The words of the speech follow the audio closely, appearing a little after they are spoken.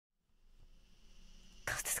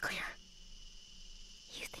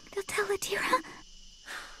Adira?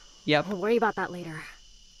 Yep. We'll worry about that later.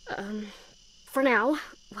 For now,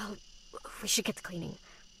 well, we should get to cleaning.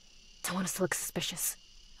 Don't want us to look suspicious.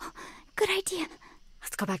 Oh, good idea.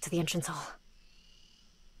 Let's go back to the entrance hall.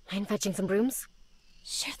 Mind fetching some brooms?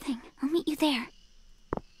 Sure thing. I'll meet you there.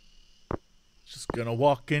 Just gonna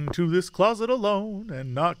walk into this closet alone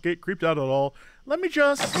and not get creeped out at all. Let me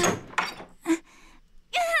just...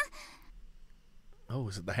 Oh,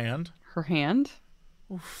 is it the hand? Her hand?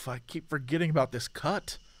 Oof, I keep forgetting about this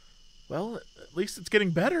cut. Well, at least it's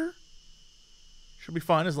getting better. Should be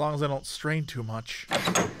fine as long as I don't strain too much.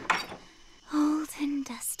 Old and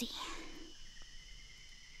dusty.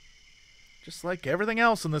 Just like everything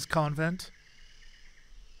else in this convent.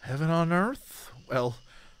 Heaven on earth? Well,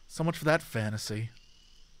 so much for that fantasy.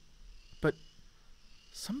 But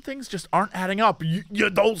some things just aren't adding up. You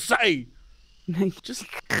don't say! Just...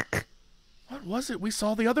 What was it we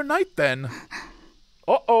saw the other night, then?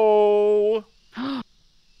 Uh-oh!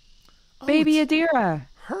 Baby Adira!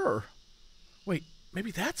 Her? Wait,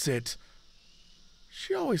 maybe that's it.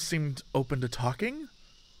 She always seemed open to talking.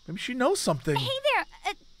 Maybe she knows something. Hey there!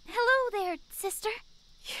 Hello there, sister.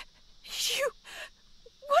 You...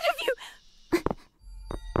 What have you...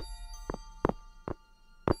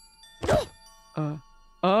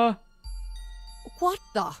 What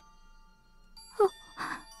the...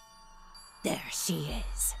 There she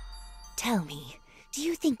is. Tell me, do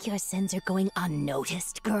you think your sins are going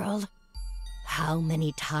unnoticed, girl? How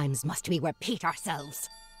many times must we repeat ourselves?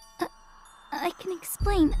 I can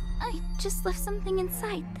explain. I just left something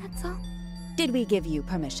inside, that's all. Did we give you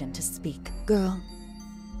permission to speak, girl?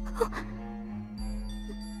 Oh.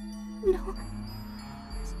 No.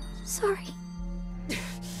 Sorry.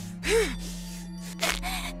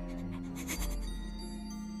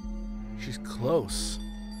 She's close.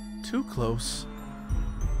 Too close.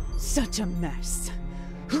 Such a mess.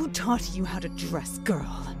 Who taught you how to dress,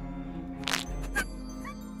 girl?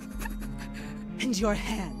 And your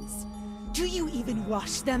hands. Do you even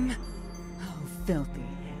wash them? Oh, filthy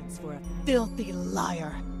hands for a filthy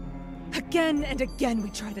liar. Again and again we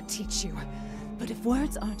try to teach you. But if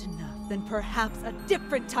words aren't enough, then perhaps a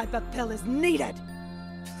different type of pill is needed.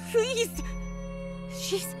 Please!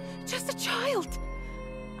 She's just a child.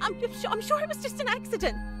 I'm sure it was just an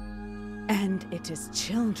accident. And it is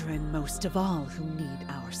children, most of all, who need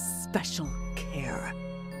our special care.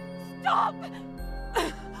 Stop!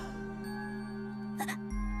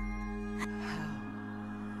 How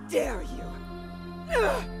dare you?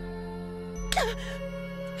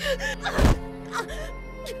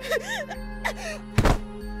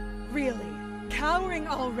 Really? Cowering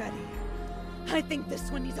already? I think this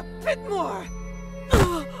one needs a bit more!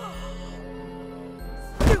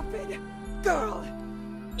 Stupid girl!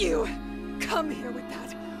 You come here with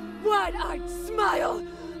that wide-eyed smile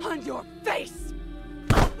on your face!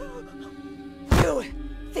 You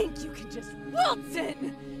think you can just waltz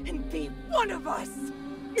in and be one of us?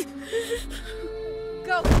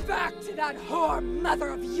 Go back to that whore mother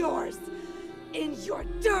of yours in your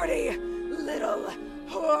dirty little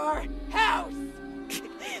whore house!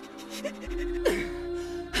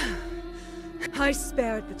 I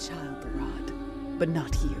spared the child the rod, but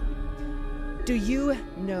not you. Do you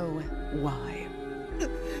know why?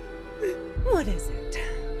 What is it?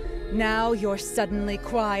 Now you're suddenly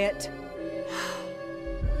quiet.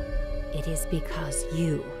 It is because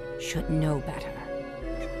you should know better.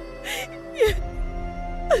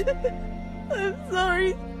 I'm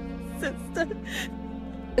sorry, sister.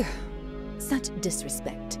 Such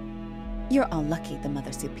disrespect. You're all lucky the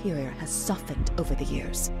Mother Superior has softened over the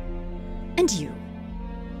years. And you?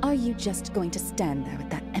 Are you just going to stand there with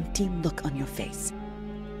that empty look on your face?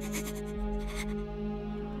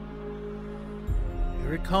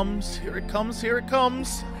 Here it comes, here it comes, here it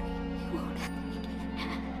comes. It won't happen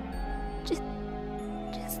again.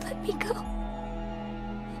 Just let me go.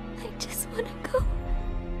 I just want to go.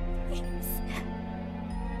 Please.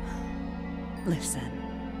 Listen.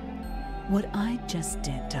 What I just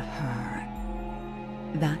did to her,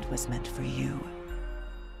 that was meant for you.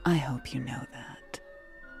 I hope you know that.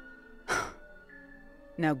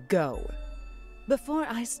 Now go, before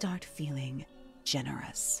I start feeling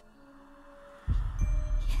generous.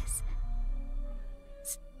 Yes.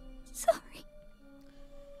 Sorry.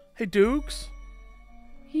 Hey, Dukes.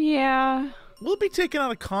 Yeah. Will it be taken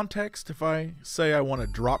out of context if I say I want to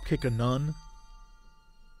dropkick a nun?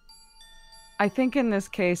 I think in this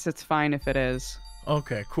case it's fine if it is.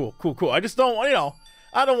 Okay, cool. I just don't,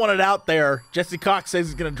 I don't want it out there. Jesse Cox says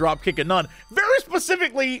he's going to dropkick a nun. Very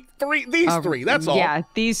specifically, these three, that's all. Yeah,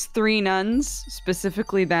 these three nuns,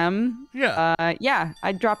 specifically them. Yeah. Yeah,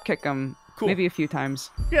 I'd dropkick them. Cool. Maybe a few times.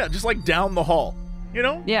 Yeah, just like down the hall. You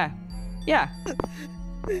know? Yeah. Yeah.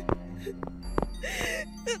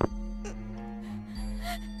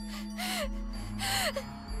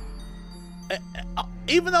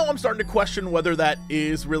 Even though I'm starting to question whether that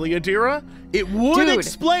is really Adira, it would Dude.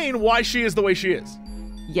 explain why she is the way she is.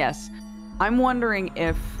 Yes. I'm wondering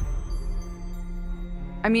if...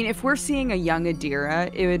 I mean, if we're seeing a young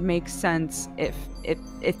Adira, it would make sense if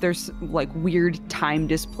there's, like, weird time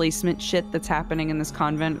displacement shit that's happening in this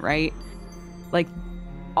convent, right? Like,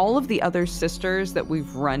 all of the other sisters that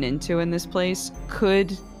we've run into in this place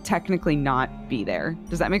could technically not be there.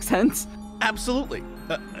 Does that make sense? Absolutely.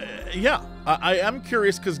 Yeah. I am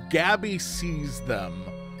curious because Gabby sees them.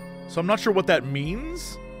 So I'm not sure what that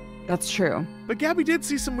means. That's true. But Gabby did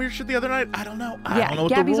see some weird shit the other night. I don't know. I don't know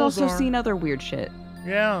what Gabby's the rules also are. seen other weird shit.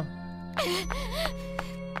 Yeah.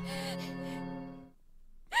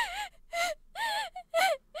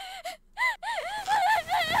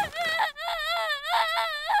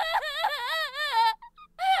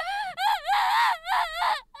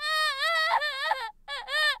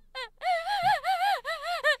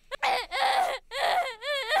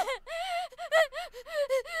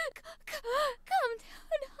 Calm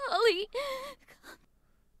down, Holly.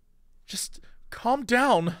 Just calm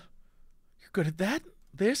down. You're good at that?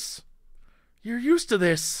 This? You're used to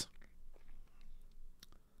this.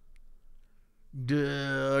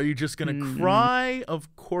 Duh, are you just gonna cry?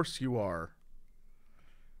 Of course you are.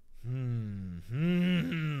 I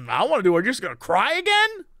want to do. Are you just gonna cry again?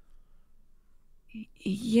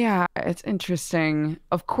 Yeah, it's interesting.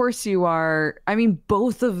 Of course you are. I mean,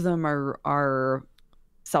 both of them are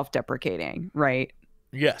self-deprecating, right?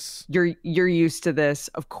 Yes. You're used to this.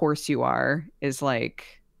 Of course you are. Is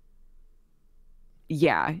like,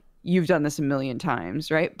 yeah, you've done this a million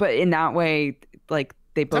times, right? But in that way, like,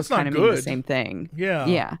 they both That's not kind of mean the good. same thing. Yeah.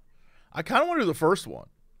 Yeah. I kind of want to do the first one.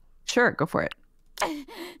 Sure, go for it. Shut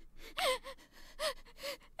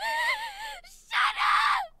up!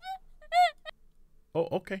 Oh,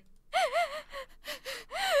 okay.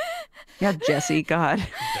 Yeah, Jesse, God.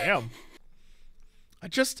 Damn. I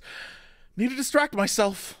just need to distract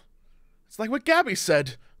myself. It's like what Gabby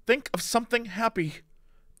said. Think of something happy.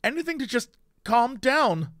 Anything to just calm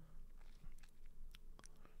down.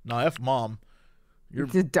 Nah, F mom.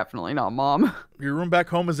 Definitely not Mom. Your room back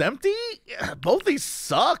home is empty? Yeah, both these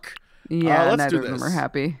suck. Yeah, let's neither do of them this. are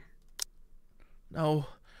happy. No.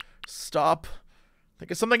 Stop.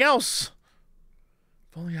 Think of something else.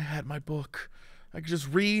 If only I had my book. I could just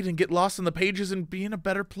read and get lost in the pages and be in a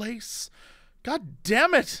better place. God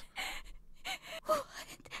damn it.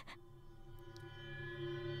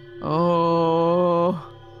 Oh.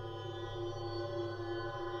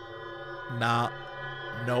 Nah.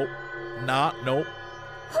 Nope. Nah. Nope.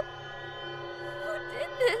 Who did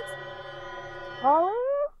this? Holly?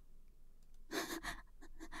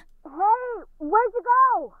 Hey, where'd you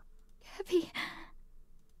go? Gabby.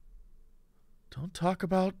 Don't talk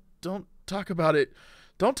about it. Don't talk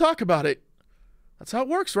about it. That's how it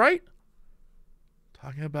works, right?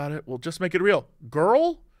 Talking about it will just make it real.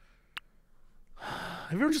 Girl?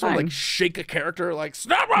 Have you ever just want to, like, shake a character like,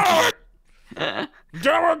 snap it!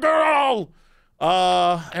 Damn it, girl!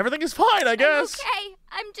 Everything is fine, I guess. Okay,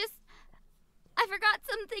 I forgot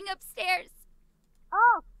something upstairs.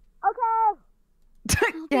 Oh, okay.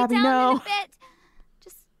 I'll be Gabby, down no. in a bit.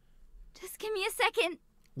 Just give me a second.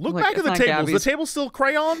 Look Look, back at it's the not tables. Gabby's. The table's still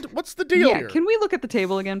crayoned? What's the deal Yeah, here? can we look at the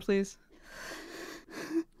table again, please?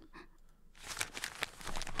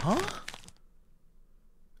 Huh?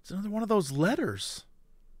 It's another one of those letters.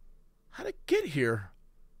 How'd it get here?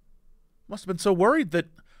 Must have been so worried that...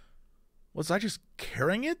 Was I just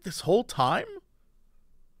carrying it this whole time?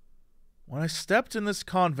 When I stepped in this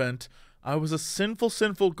convent, I was a sinful,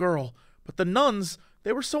 sinful girl. But the nuns,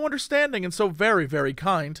 they were so understanding and so very, very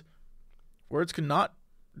kind. Words cannot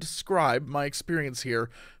describe my experience here,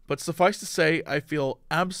 but suffice to say, I feel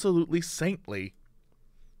absolutely saintly.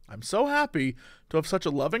 I'm so happy to have such a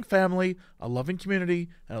loving family, a loving community,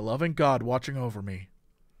 and a loving God watching over me.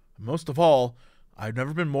 And most of all, I've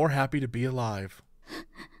never been more happy to be alive.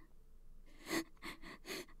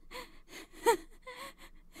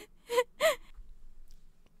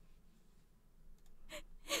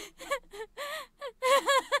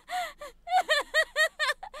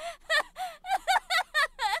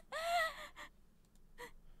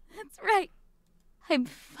 That's right. I'm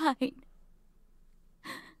fine.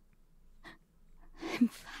 I'm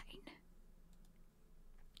fine.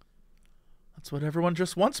 That's what everyone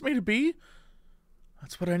just wants me to be.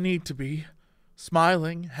 That's what I need to be.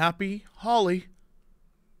 Smiling, happy, Holly.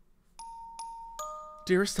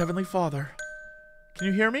 Dearest Heavenly Father, can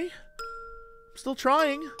you hear me? still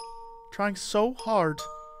trying. Trying so hard.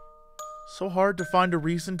 So hard to find a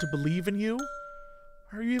reason to believe in you.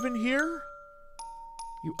 Are you even here?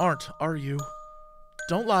 You aren't, are you?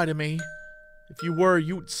 Don't lie to me. If you were,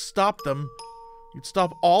 you'd stop them. You'd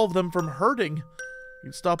stop all of them from hurting.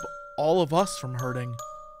 You'd stop all of us from hurting.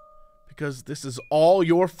 Because this is all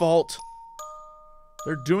your fault.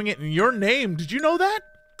 They're doing it in your name. Did you know that?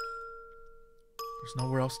 There's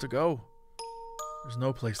nowhere else to go. There's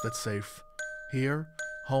no place that's safe. Here,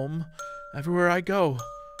 home, everywhere I go.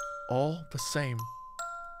 All the same.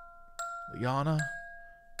 Liana.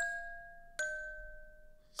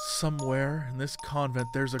 Somewhere in this convent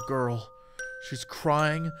there's a girl. She's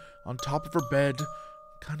crying on top of her bed,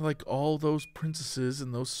 kind of like all those princesses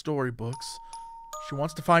in those storybooks. She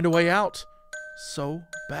wants to find a way out. So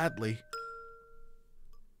badly.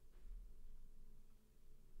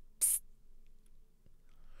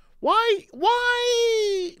 Why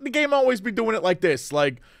the game always be doing it like this?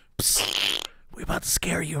 Like, psst, we're about to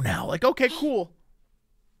scare you now. Like, okay, cool.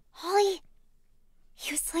 Holly,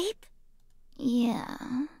 you asleep?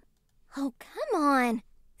 Yeah. Oh, come on.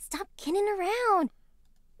 Stop kidding around.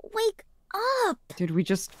 Wake up. Did we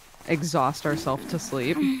just exhaust ourselves to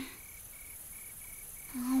sleep?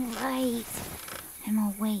 All right. I'm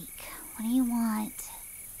awake. What do you want?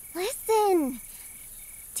 Listen.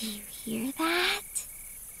 Do you hear that?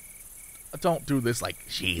 Don't do this like,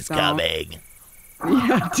 she's No. coming.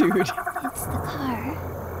 Yeah, dude. It's the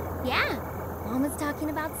car. Yeah. Mom was talking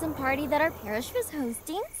about some party that our parish was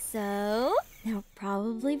hosting, so they'll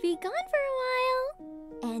probably be gone for a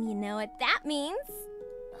while. And you know what that means?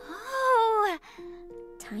 Oh!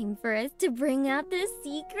 Time for us to bring out the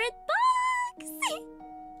secret box.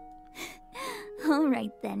 All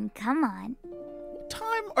right then, come on. What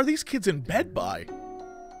time are these kids in bed by?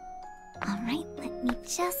 All right, let me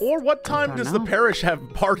just... Or what time don't does the know. parish have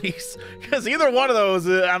parties? Because either one of those,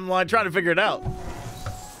 I'm like trying to figure it out.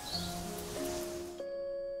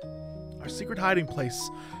 Our secret hiding place.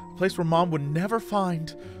 A place where Mom would never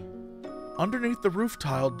find. Underneath the roof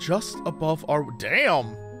tile just above our...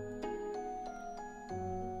 Damn!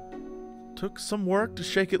 Took some work to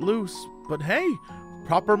shake it loose. But hey,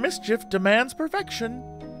 proper mischief demands perfection.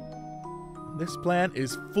 This plan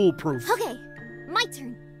is foolproof. Okay, my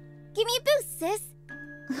turn. Give me a boost, sis.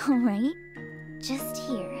 All right. Just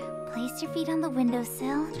here. Place your feet on the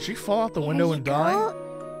windowsill. Did she fall out the There window you and die? go.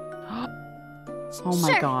 Oh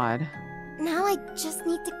my Sure. god. Now I just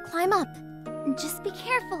need to climb up. Just be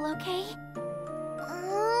careful, okay?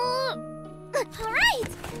 All right.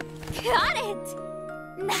 Got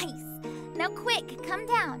it. Nice. Now quick, come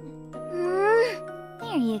down.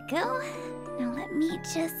 There you go. Now let me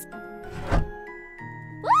just...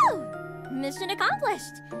 Woo! Mission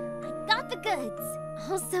accomplished. I got the goods.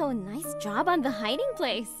 Also, nice job on the hiding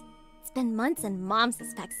place. It's been months and Mom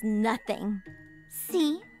suspects nothing.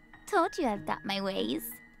 See? Told you I've got my ways.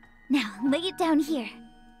 Now, lay it down here.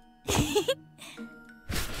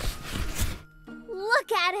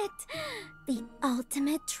 Look at it! The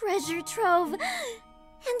ultimate treasure trove. And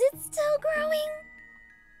it's still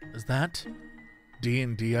growing. Is that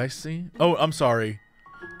D&D I see? Oh, I'm sorry.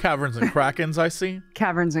 Caverns and Krakens I see?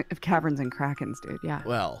 Caverns and Krakens, dude. Yeah.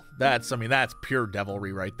 Well, that's pure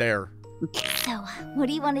devilry right there. So, what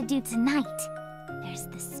do you want to do tonight? There's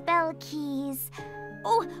the spell keys.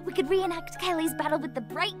 Oh, we could reenact Kylie's battle with the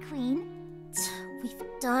Bright Queen. We've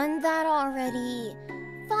done that already.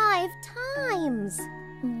 5 times.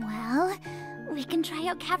 Well, we can try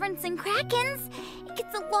out Caverns and Krakens. It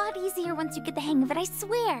gets a lot easier once you get the hang of it, I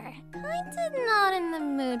swear. Kinda not in the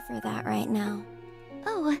mood for that right now.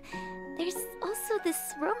 Oh, there's also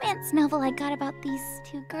this romance novel I got about these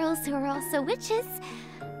 2 girls who are also witches.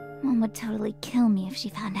 Mom would totally kill me if she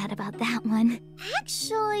found out about that one.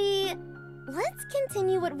 Actually, let's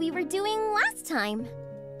continue what we were doing last time.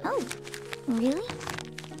 Oh, really?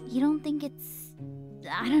 You don't think it's,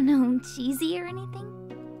 I don't know, cheesy or anything?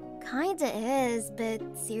 Kinda is, but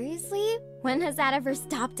seriously? When has that ever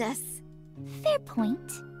stopped us? Fair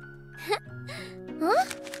point. Huh?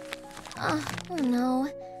 Oh no.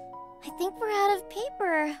 I think we're out of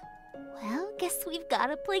paper. Well, guess we've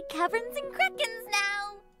gotta play Caverns and Krakens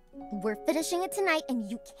now. We're finishing it tonight and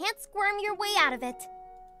you can't squirm your way out of it.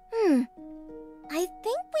 I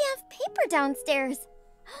think we have paper downstairs.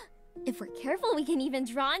 If we're careful, we can even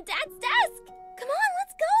draw on Dad's desk. Come on,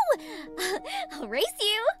 let's go. I'll race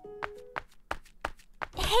you.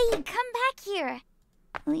 Hey, come back here.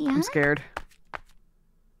 Leon? I'm scared.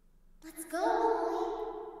 Let's go, Holly.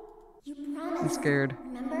 You promised. I'm scared.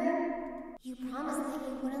 Remember? You promised that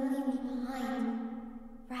you wouldn't leave me behind,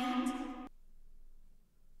 right?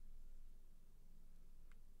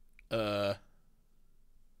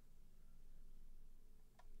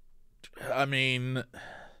 I mean,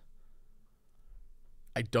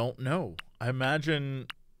 I don't know. I imagine...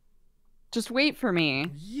 Just wait for me.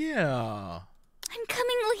 Yeah. I'm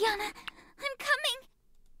coming, Liana. I'm coming.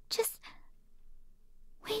 Just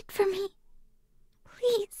wait for me.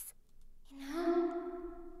 Please. You know,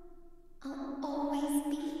 I'll always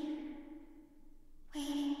be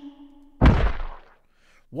waiting.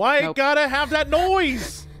 Why Nope. gotta have that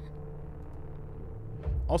noise?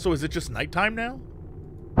 Also, is it just nighttime now?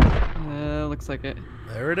 Looks like it.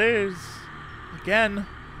 There it is. Again.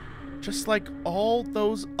 Just like all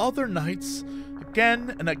those other nights.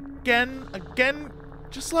 Again and again, again.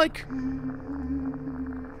 Just like...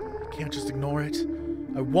 I can't just ignore it.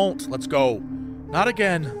 I won't. Let's go. Not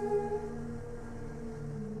again.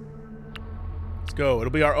 Let's go.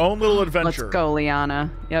 It'll be our own little adventure. Let's go, Liana.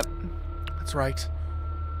 Yep. That's right.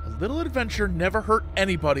 A little adventure never hurt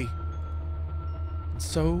anybody. And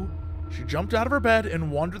so, she jumped out of her bed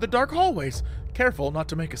and wandered the dark hallways, careful not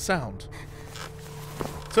to make a sound.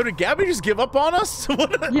 So did Gabby just give up on us?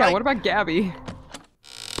 Yeah, what about Gabby?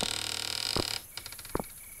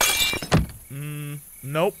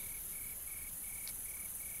 Nope.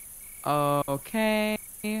 Okay.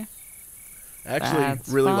 Actually, That's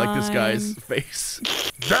really like this guy's fine. face.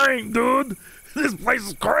 Dang, dude! This place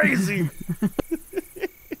is crazy!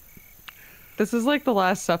 This is like the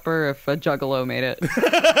Last Supper if a juggalo made it.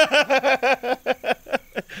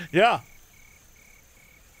 Yeah.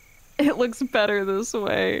 It looks better this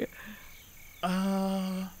way.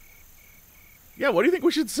 Yeah, what do you think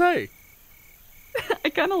we should say? I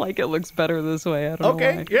kind of like it looks better this way. I don't know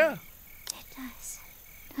Okay, why. yeah. It does,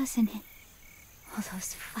 doesn't it? All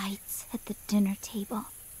those fights at the dinner table.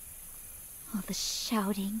 All the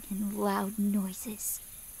shouting and loud noises.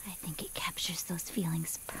 I think it captures those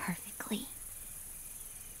feelings perfectly.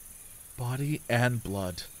 Body and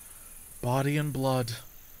blood. Body and blood.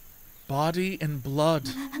 Body and blood.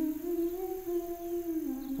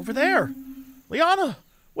 Over there! Liana!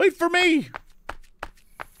 Wait for me!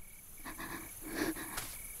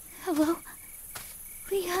 Hello?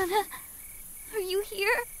 Liana? Are you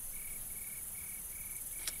here?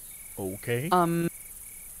 Okay.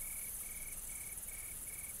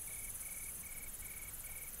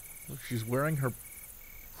 Look, she's wearing her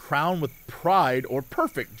crown with pride or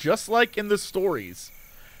perfect, just like in the stories.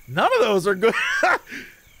 None of those are good.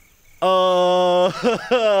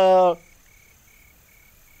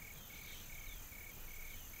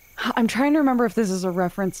 I'm trying to remember if this is a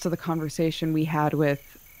reference to the conversation we had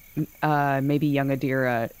with maybe young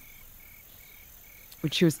Adira,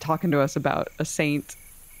 when she was talking to us about a saint,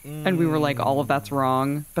 and we were like, all of that's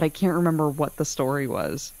wrong, but I can't remember what the story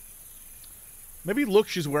was. Maybe look,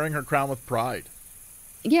 she's wearing her crown with pride.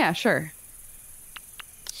 Yeah, sure.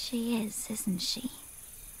 She is, isn't she?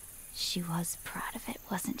 She was proud of it,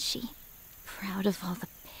 wasn't she? Proud of all the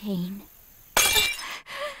pain.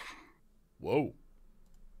 Whoa.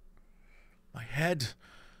 My head.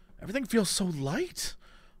 Everything feels so light.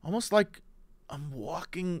 Almost like I'm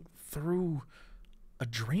walking through a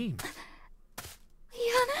dream.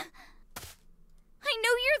 Liana? I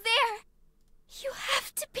know you're there. You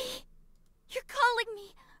have to be. You're calling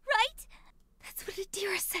me, right? That's what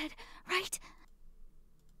Adira said, right?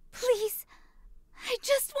 Please. I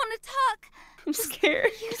just want to talk. I'm scared.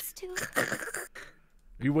 I used to. Are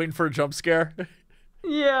you waiting for a jump scare?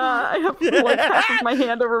 Yeah, I have like half of my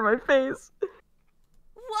hand over my face.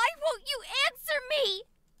 Why won't you answer me?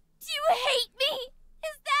 Do you hate me?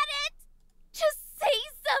 Is that it? Just say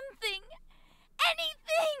something.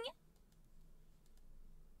 Anything.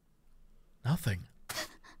 Nothing.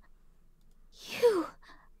 You.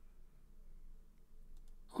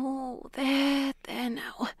 Oh, there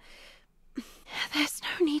now. There's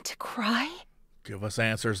no need to cry. Give us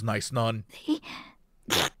answers, nice nun.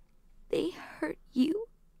 They hurt you.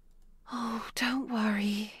 Oh, don't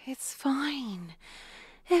worry. It's fine.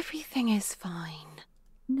 Everything is fine.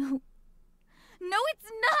 No. No,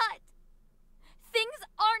 it's not. Things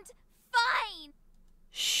aren't fine.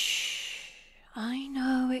 Shh. I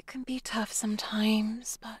know it can be tough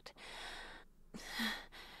sometimes, but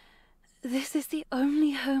this is the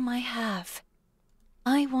only home I have.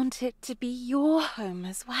 I want it to be your home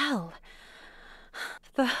as well.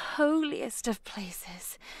 The holiest of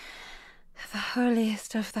places. The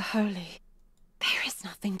holiest of the holy. There is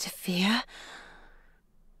nothing to fear.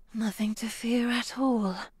 Nothing to fear at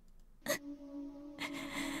all.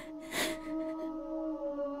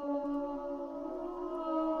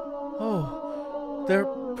 Oh, they're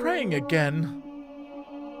praying again.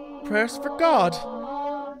 Prayers for God.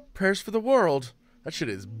 Prayers for the world. That shit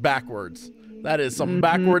is backwards. That is some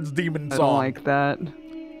backwards demon I song. don't like that.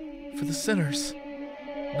 For the sinners.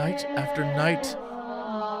 night after night.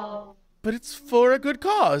 But it's for a good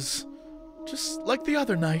cause, just like the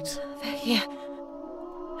other night. They're here.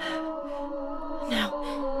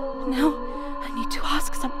 Now, I need to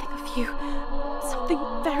ask something of you. Something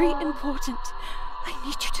very important. I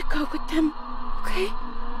need you to go with them, okay?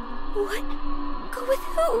 What? Go with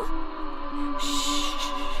who?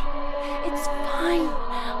 Shh. It's fine.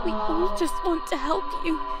 We all just want to help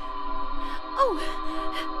you. Oh,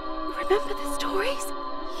 remember the stories?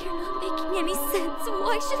 You're not making any sense.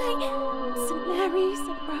 Why should I? St. Mary,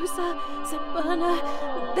 St. Rosa, St. Berna,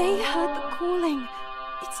 they heard the calling.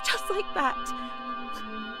 It's just like that.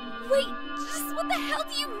 Wait, just what the hell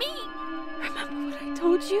do you mean? Remember what I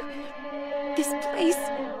told you? This place,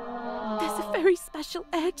 there's a very special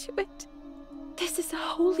air to it. This is a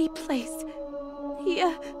holy place.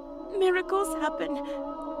 Here, miracles happen.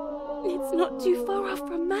 It's not too far off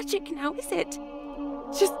from magic now, is it?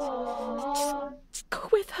 Just go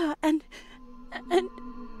with her and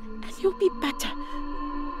you'll be better.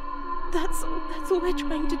 That's all we're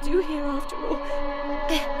trying to do here after all.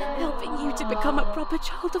 Helping you to become a proper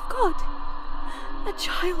child of God. A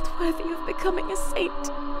child worthy of becoming a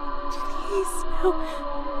saint. Please, now,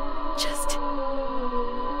 just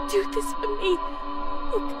do this for me,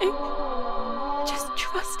 okay? Just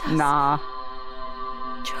trust us. Nah.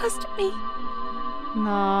 Trust me.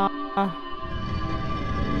 Nah.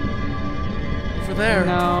 Over there.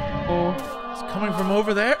 No. It's coming from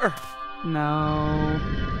over there. No.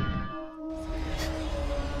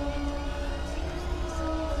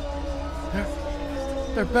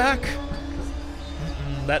 They're back.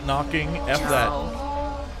 That knocking, F that.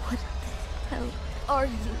 What the hell are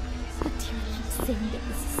you? The deer keeps saying that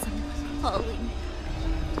this is some calling.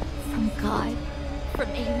 From God. From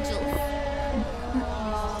angels. From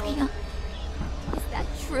her. Leah, is that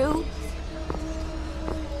true?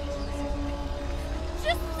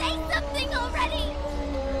 Just say something already!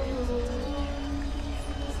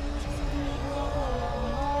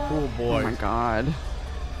 Oh boy. Oh my god.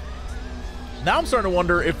 Now I'm starting to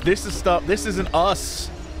wonder if this is stuff. This isn't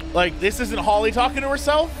us. Like, this isn't Holly talking to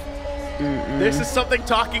herself. This is something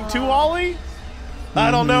talking to Holly.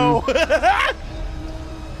 I don't know.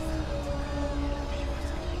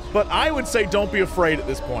 But I would say don't be afraid at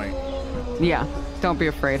this point. Yeah, don't be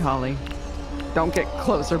afraid, Holly. Don't get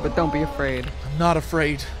closer, but don't be afraid. I'm not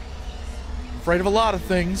afraid. I'm afraid of a lot of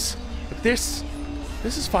things. But this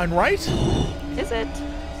is fine, right? Is it?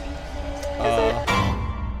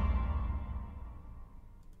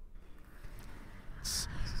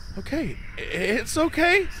 Okay, it's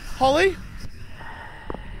okay, Holly.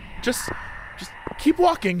 Just keep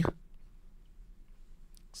walking.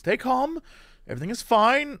 Stay calm. Everything is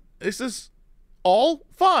fine. This is all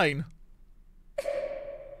fine.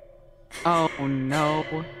 Oh no.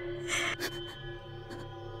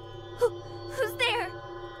 Who's there?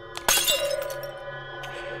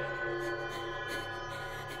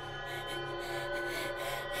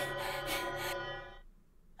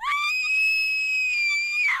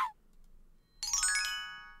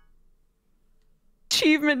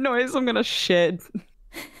 Achievement noise, I'm gonna shit.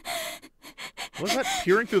 Was that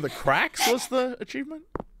peering through the cracks was the achievement?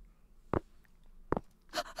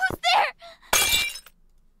 Who's there?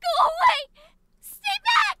 Go away! Stay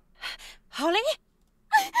back! Holly?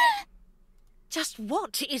 Just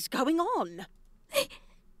what is going on? They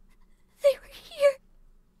were here.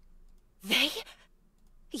 They?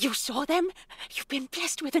 You saw them? You've been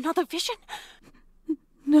blessed with another vision?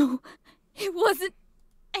 No, it wasn't.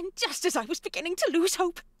 And just as I was beginning to lose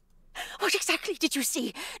hope. What exactly did you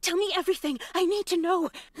see? Tell me everything. I need to know.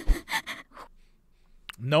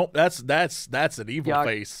 Nope, that's an evil Yuck.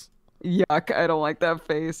 face. Yuck, I don't like that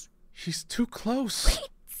face. She's too close. Wait,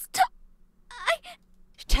 stop!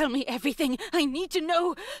 Tell me everything. I need to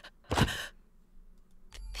know.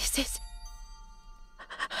 This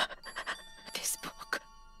book.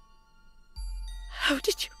 Where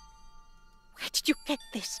did you get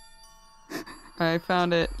this? I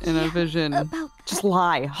found it in a vision. About Just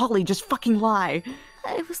lie. Holly, just fucking lie.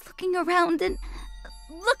 I was looking around and...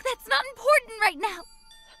 Look, that's not important right now.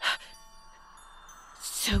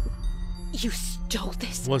 So, you stole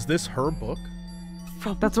this Was this her book?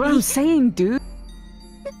 from That's what me? I'm saying, dude.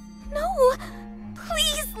 No,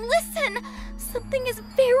 please listen. Something is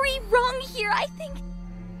very wrong here, I think.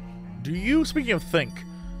 Speaking of think,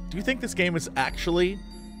 do you think this game is actually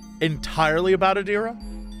entirely about Adira?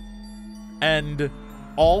 And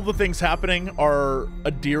all the things happening are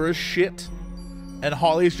Adira's shit? And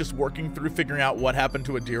Holly's just working through figuring out what happened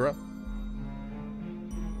to Adira?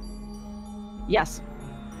 Yes.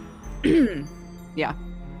 Yeah.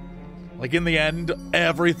 Like, in the end,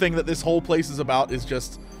 everything that this whole place is about is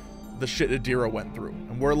just the shit Adira went through.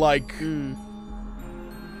 And we're like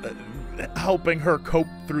helping her cope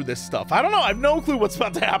through this stuff. I don't know. I have no clue what's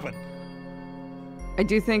about to happen. I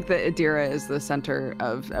do think that Adira is the center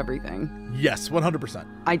of everything. Yes, 100%.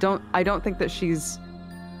 I don't think that she's,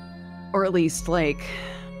 or at least like,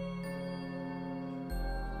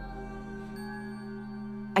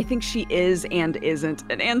 I think she is and isn't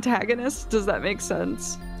an antagonist. Does that make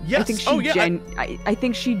sense? Yes. I think she I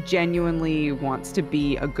think she genuinely wants to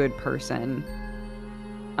be a good person.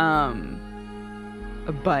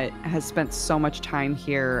 But has spent so much time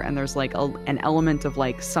here, and there's like an element of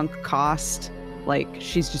like sunk cost. Like,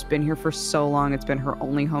 she's just been here for so long. It's been her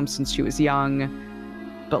only home since she was young.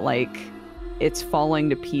 But like, it's falling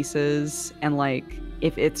to pieces, and like,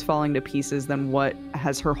 if it's falling to pieces, then what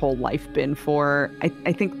has her whole life been for? I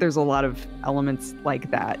think there's a lot of elements like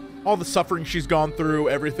that. All the suffering she's gone through,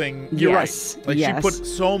 everything. You're right. Like, she put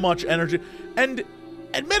so much energy. And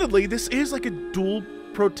admittedly, this is like a dual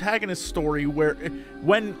protagonist story where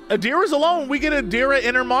when Adira's alone, we get Adira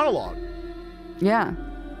inner monologue. Yeah.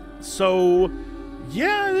 So,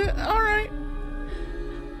 yeah, all right.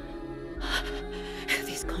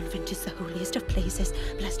 This convent is the holiest of places,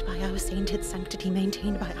 blessed by our sainted sanctity,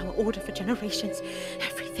 maintained by our order for generations.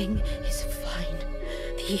 Everything is fine.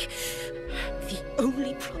 The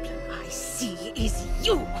only problem I see is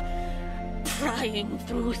you prying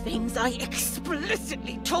through things I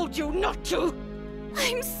explicitly told you not to.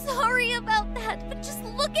 I'm sorry about that, but just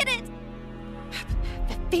look at it!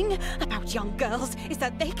 The thing about young girls is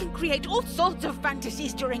that they can create all sorts of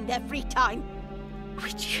fantasies during their free time.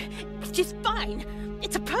 Which is fine.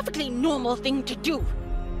 It's a perfectly normal thing to do.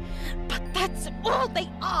 But that's all they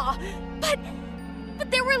are. But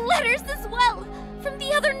there were letters as well, from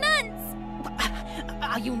the other nuns.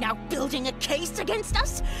 Are you now building a case against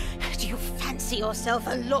us? Do you fancy yourself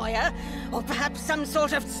a lawyer? Or perhaps some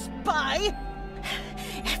sort of spy?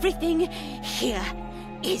 Everything here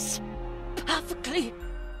is perfectly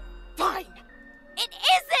fine. It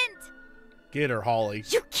isn't! Get her, Holly.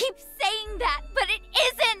 You keep saying that, but it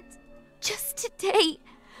isn't! Just today,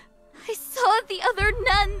 I saw the other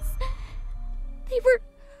nuns. They were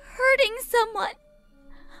hurting someone.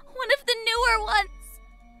 One of the newer ones.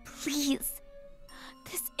 Please,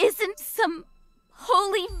 this isn't some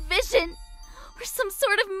holy vision or some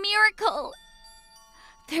sort of miracle.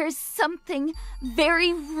 There's something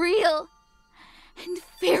very real and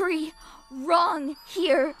very wrong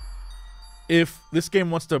here. If this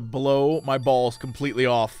game wants to blow my balls completely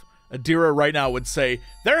off, Adira right now would say,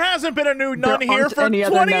 there hasn't been a new nun here for 20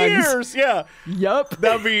 years. Yeah. Yup.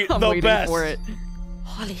 That'd be I'm the waiting best. for it.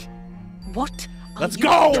 Holly, what Let's are you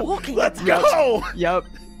go. talking Let's about? go. Yup.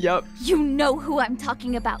 You know who I'm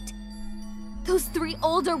talking about. Those 3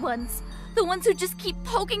 older ones. The ones who just keep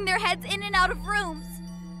poking their heads in and out of rooms.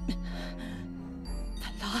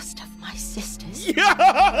 The last of my sisters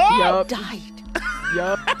Yeah. died.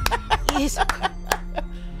 Yup. Years ago.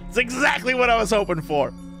 It's exactly what I was hoping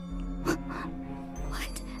for.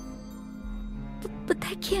 What? But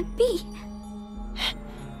that can't be.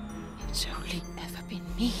 It's only ever been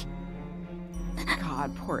me.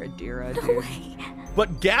 God, poor Adira, No dude. way.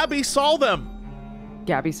 But Gabby saw them.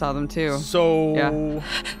 Gabby saw them too. So... Yeah.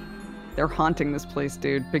 They're haunting this place,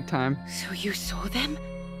 dude. Big time. So you saw them?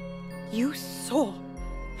 You saw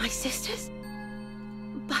my sisters?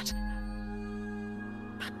 But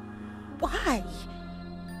why?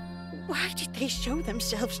 Why did they show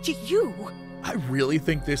themselves to you? I really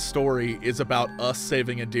think this story is about us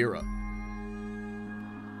saving Adira.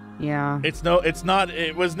 Yeah.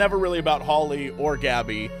 It was never really about Holly or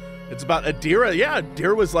Gabby. It's about Adira. Yeah,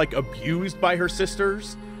 Adira was like abused by her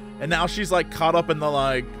sisters. And now she's like caught up in the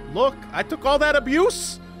like, look, I took all that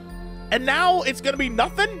abuse. And now it's going to be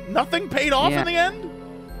nothing? Nothing paid off in the end?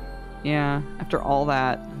 Yeah. After all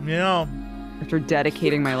that. Yeah. After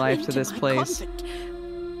dedicating my life to this place.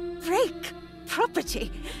 Convent, break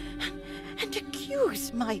property and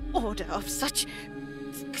accuse my order of such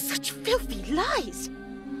filthy lies.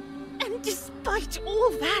 And despite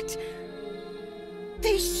all that,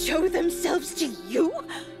 they show themselves to you?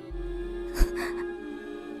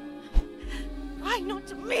 Why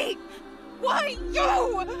not me? Why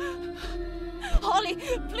you? Holly,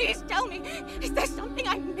 please tell me, is there something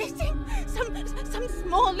I'm missing? Some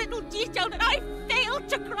small little detail that I failed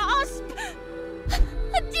to grasp?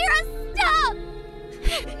 Adira, stop!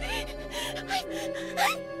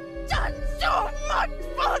 I've done so much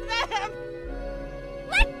for them!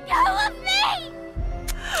 Let go of me!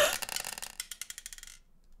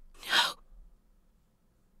 No.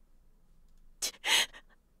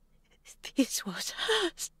 This was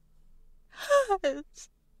hers. hers.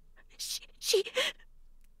 She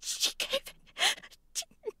gave it.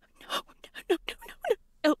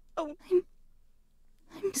 No. Oh.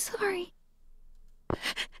 I'm sorry.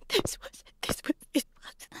 This was.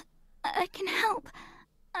 I can help.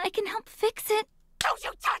 I can help fix it. Don't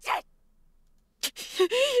you touch it!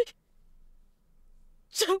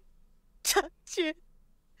 Don't touch it.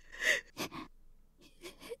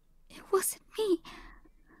 It wasn't me.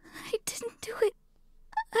 I didn't do it.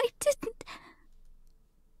 I didn't.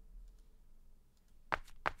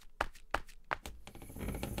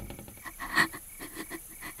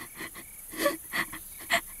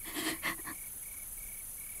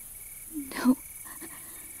 No.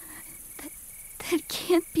 That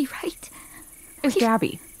can't be right. It's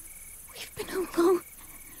Gabby. We've been alone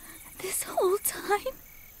this whole time.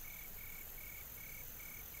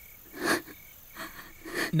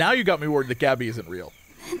 Now you got me worried that Gabby isn't real.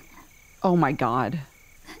 Oh my god.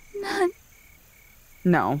 None.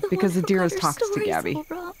 No, because one who Adira got her talks to stories Gabby. all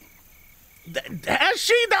wrong. Has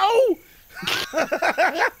she, though?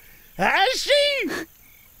 Has she?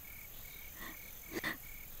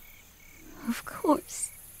 Of course.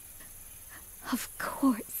 Of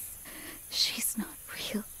course. She's not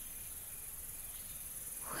real.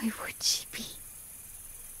 Why would she be?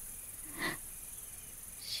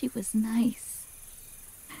 She was nice.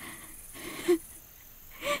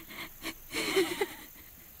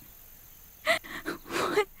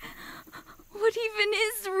 What even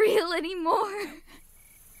is real anymore?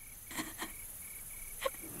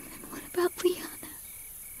 And what about Liana?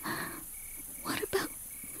 What about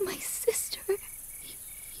my sister?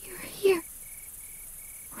 You're here,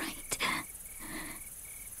 right?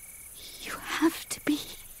 You have to be.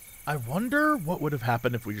 I wonder what would have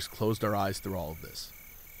happened if we just closed our eyes through all of this.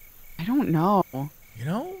 I don't know. You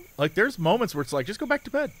know? Like, there's moments where it's like, just go back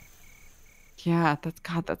to bed. Yeah,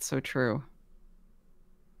 that's so true.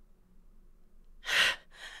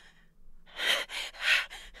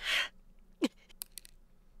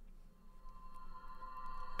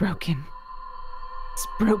 Broken. It's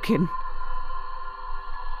broken.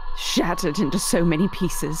 Shattered into so many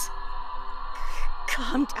pieces.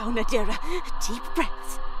 Calm down, Adira. Deep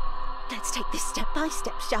breaths. Let's take this step by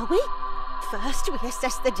step, shall we? First, we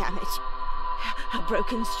assess the damage. A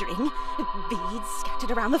broken string, beads scattered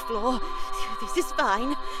around the floor. This is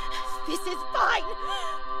fine. This is fine.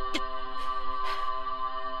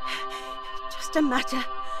 Just a matter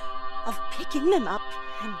of picking them up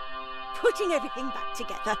and putting everything back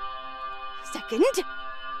together. Second,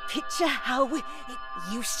 picture how it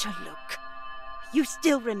used to look. You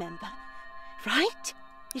still remember, right?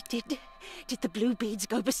 Did the blue beads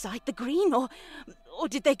go beside the green, or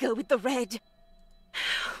did they go with the red?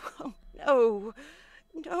 Oh,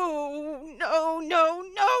 no.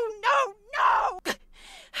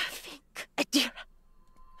 Think, Adira.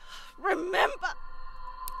 Remember.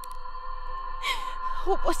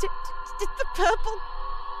 Or was it? Did the purple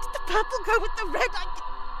go with the red?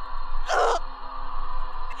 No.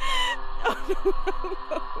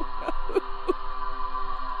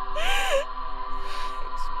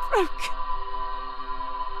 It's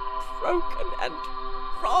broken and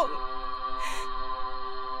wrong.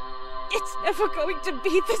 It's never going to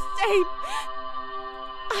be the same.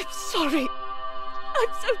 I'm sorry.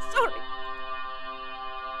 I'm so sorry.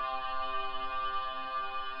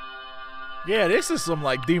 Yeah, this is some,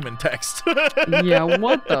 like, demon text. Yeah,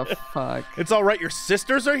 what the fuck? It's all right, your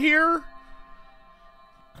sisters are here?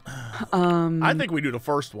 I think we do the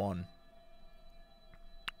first one.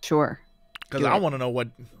 Sure. Because I want to know what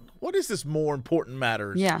is this more important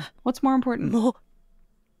matters? Yeah, what's more important? More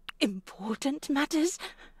important matters?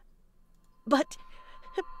 But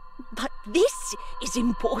this is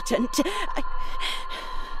important.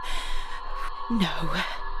 No.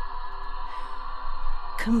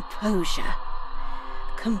 Composure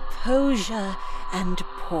and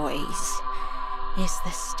poise is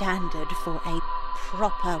the standard for a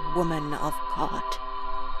proper woman of God.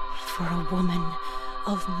 For a woman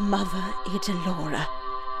of Mother Idalora.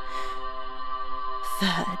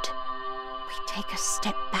 Third, we take a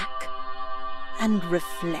step back and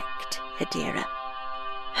reflect, Adira.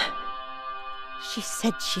 She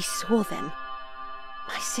said she saw them.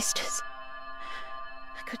 My sisters.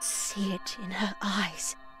 I could see it in her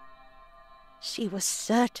eyes. She was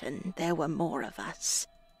certain there were more of us.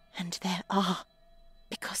 And there are,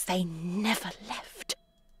 because they never left,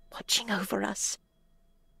 watching over us.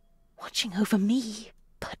 Watching over me.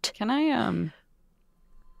 But Can I,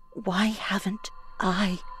 why haven't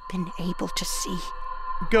I been able to see?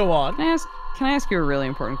 Go on. Can I ask you a really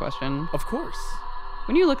important question? Of course.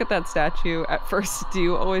 When you look at that statue, at first, do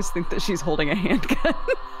you always think that she's holding a handgun?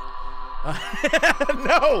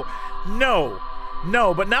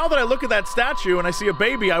 No, but now that I look at that statue and I see a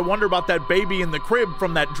baby, I wonder about that baby in the crib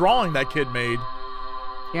from that drawing that kid made.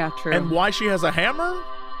 Yeah, true. And why she has a hammer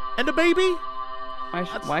and a baby?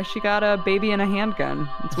 Why she got a baby and a handgun?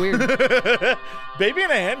 It's weird. Baby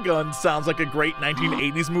and a handgun sounds like a great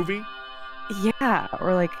 1980s movie. Yeah,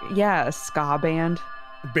 or like, a ska band.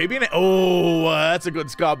 Baby and that's a good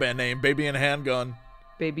ska band name. Baby and a handgun.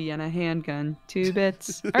 Baby and a handgun. 2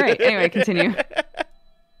 bits. All right, anyway, continue.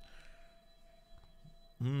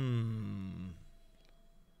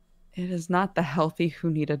 It is not the healthy who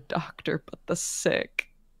need a doctor, but the sick.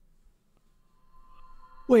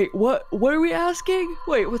 Wait, what are we asking?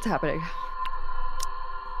 Wait, what's happening?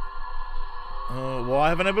 Well, I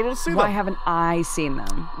haven't been able to see them. Why haven't I seen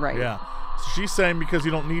them? Right. Yeah. So she's saying because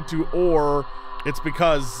you don't need to, or it's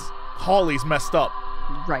because Holly's messed up.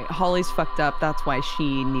 Right. Holly's fucked up. That's why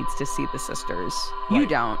she needs to see the sisters. Right. You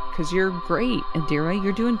don't, because you're great, Adira.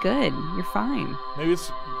 You're doing good. You're fine.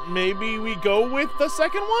 Maybe we go with the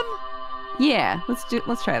second one? Yeah, let's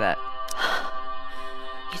try that.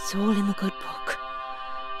 It's all in the good book.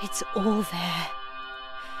 It's all there.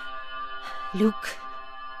 Luke,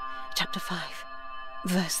 chapter 5,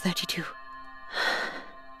 verse 32.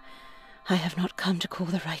 I have not come to call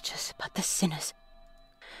the righteous, but the sinners.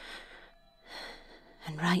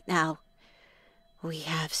 And right now, we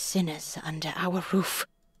have sinners under our roof.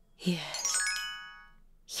 Yes.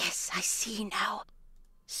 Yes, I see now.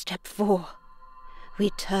 Step 4. We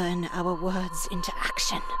turn our words into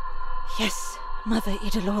action. Yes, Mother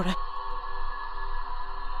Idolora.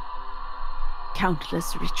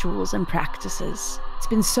 Countless rituals and practices. It's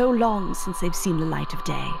been so long since they've seen the light of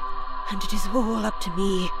day. And it is all up to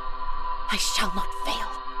me. I shall not fail.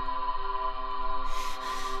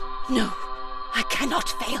 No, I cannot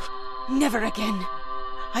fail. Never again.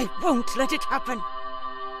 I won't let it happen.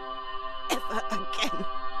 Ever again.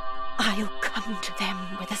 I'll come to them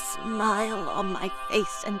with a smile on my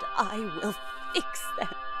face and I will fix them.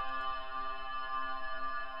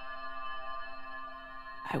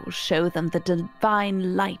 I will show them the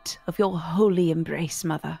divine light of your holy embrace,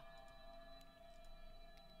 Mother.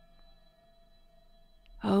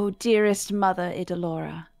 Oh, dearest Mother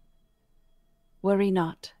Idolora, worry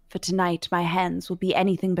not, for tonight my hands will be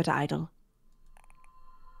anything but idle.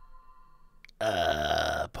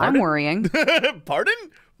 Pardon? I'm worrying. Pardon?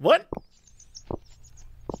 What?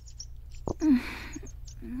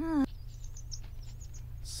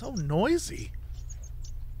 So noisy.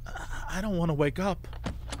 I don't want to wake up.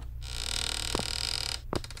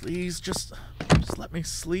 Please, just let me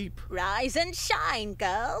sleep. Rise and shine,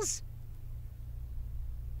 girls.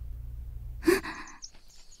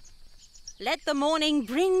 Let the morning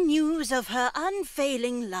bring news of her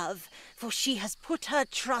unfailing love, for she has put her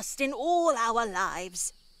trust in all our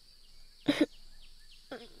lives.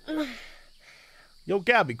 Yo,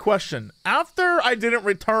 Gabby, question. After I didn't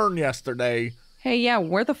return yesterday... Hey, yeah,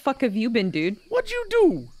 where the fuck have you been, dude? What'd you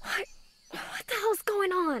do? What the hell's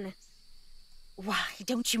going on? Why,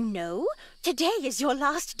 don't you know? Today is your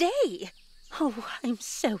last day. Oh, I'm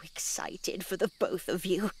so excited for the both of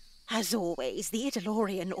you. As always, the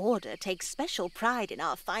Idolorian Order takes special pride in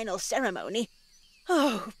our final ceremony.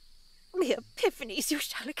 Oh, the epiphanies you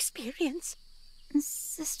shall experience.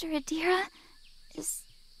 Sister Adira, is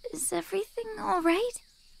everything all right?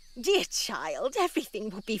 Dear child, everything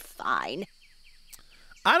will be fine.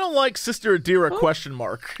 I don't like Sister Adira question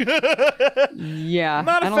mark. Yeah,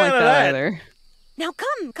 Not a I don't fan like of that that. either. Now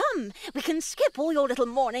come. We can skip all your little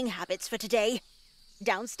morning habits for today.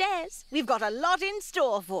 Downstairs, we've got a lot in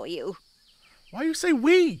store for you. Why you say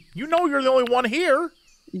we? You know you're the only one here.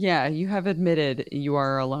 Yeah, you have admitted you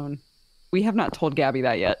are alone. We have not told Gabby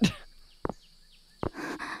that yet.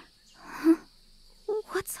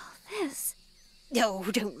 What's all this? Oh,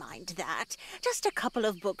 don't mind that. Just a couple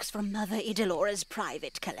of books from Mother Idolora's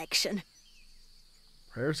private collection.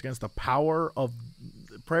 Prayers against the powers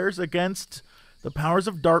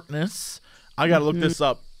of darkness. I gotta look this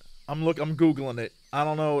up. I'm Googling it. I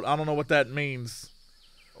don't know what that means.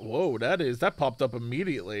 Whoa, that popped up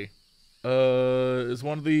immediately. Is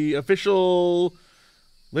one of the official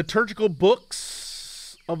liturgical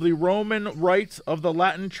books of the Roman Rite of the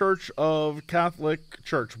Latin Church of Catholic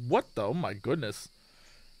Church. What the? Oh my goodness.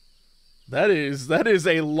 That is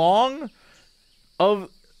a long of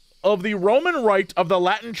the Roman Rite of the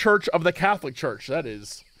Latin Church of the Catholic Church. That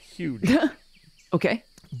is huge. Okay.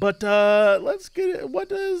 But let's get it. What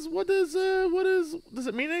does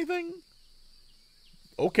it mean anything?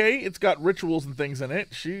 Okay, it's got rituals and things in it.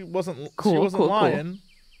 She wasn't lying. Cool.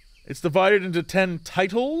 It's divided into 10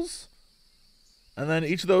 titles, and then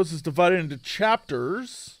each of those is divided into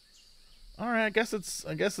chapters. All right, I guess it's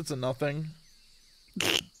a nothing.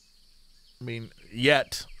 I mean,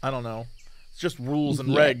 yet. I don't know. It's just rules and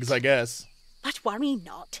regs, I guess. But worry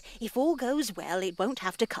not. If all goes well, it won't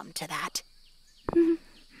have to come to that.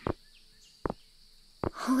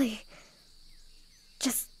 Holly,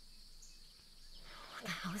 just... what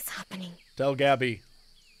the hell is happening? Tell Gabby.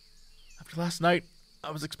 After last night, I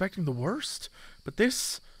was expecting the worst, but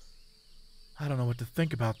this... I don't know what to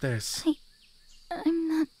think about this. I'm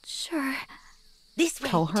not sure. This way,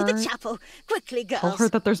 Tell to the her- chapel. Quickly, girls. Tell her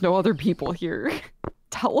that there's no other people here.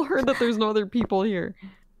 Tell her that there's no other people here.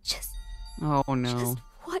 Just Oh no.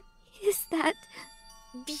 what is that?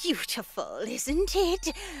 Beautiful, isn't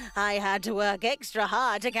it? I had to work extra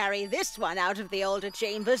hard to carry this one out of the altar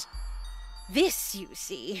chambers. This, you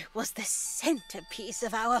see, was the centerpiece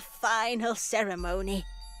of our final ceremony.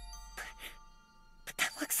 But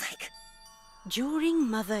that looks like... During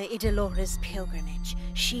Mother Idilora's pilgrimage,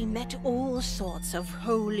 she met all sorts of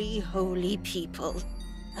holy people.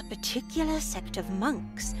 A particular sect of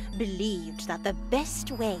monks believed that the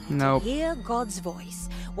best way Nope. to hear God's voice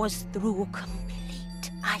was through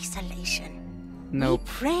complete isolation. Nope. We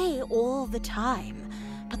pray all the time,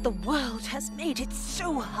 but the world has made it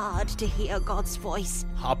so hard to hear God's voice.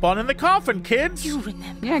 Hop on in the coffin, kids! You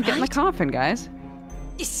remember, Yeah, get in the right? coffin, guys.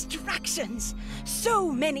 Distractions!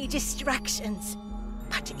 So many distractions!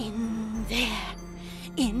 But in there,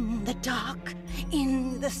 in the dark,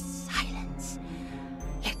 in the silence,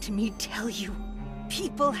 let me tell you,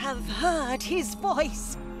 people have heard his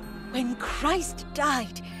voice. When Christ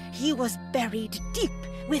died, he was buried deep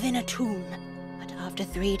within a tomb. But after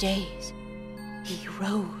 3 days, he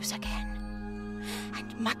rose again.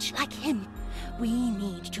 And much like him, we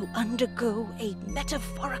need to undergo a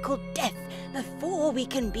metaphorical death before we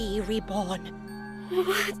can be reborn.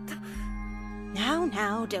 What the...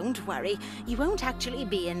 Now, don't worry. You won't actually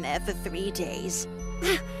be in there for 3 days.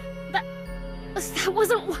 That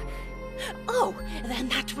wasn't what... Oh, then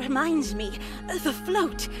that reminds me. The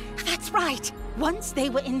float. That's right. Once they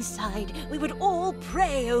were inside, we would all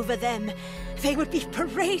pray over them. They would be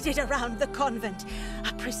paraded around the convent.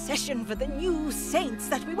 A procession for the new saints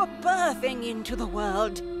that we were birthing into the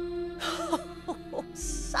world. Oh,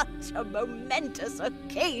 such a momentous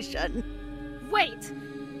occasion. Wait!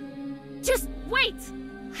 Just wait!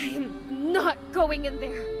 I am not going in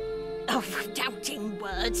there. Oh, doubting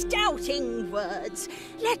words, doubting words.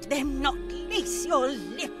 Let them not lace your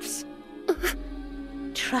lips.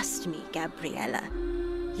 Trust me, Gabriella.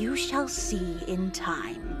 You shall see in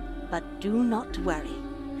time. But do not worry.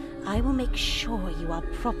 I will make sure you are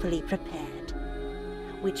properly prepared.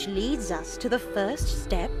 Which leads us to the first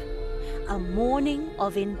step, a morning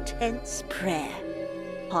of intense prayer.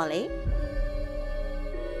 Holly?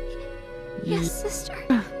 Yes,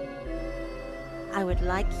 sister. I would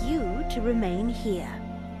like you to remain here.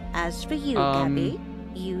 As for you, Gabby,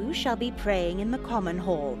 you shall be praying in the common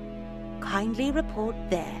hall. Kindly report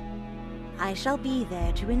there. I shall be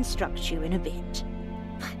there to instruct you in a bit.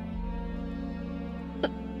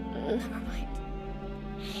 Never mind.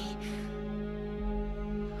 Hey.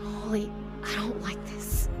 Holly, I don't like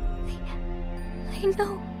this. I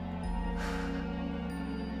know.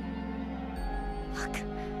 Look.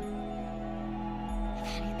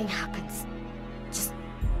 If anything happens, just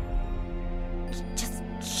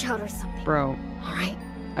shout or something. Bro, Alright?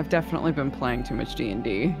 I've definitely been playing too much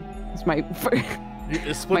D&D. It's my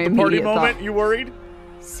You split My the party immediate moment? thought- You worried?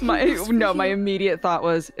 my immediate thought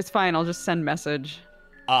was, it's fine, I'll just send message.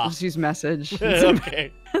 I'll just use message.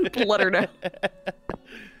 Okay. Let her know.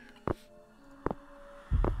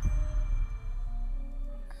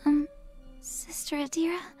 Sister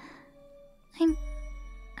Adira,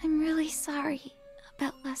 I'm really sorry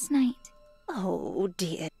about last night. Oh,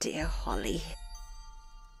 dear Holly.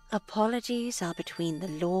 Apologies are between the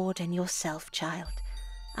Lord and yourself, child.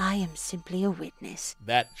 I am simply a witness.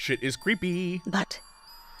 That shit is creepy. But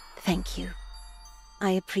thank you.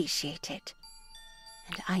 I appreciate it.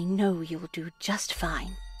 And I know you'll do just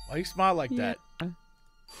fine. Why you smile like that?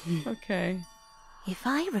 Okay. If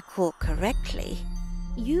I recall correctly,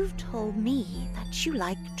 you've told me that you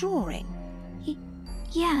like drawing.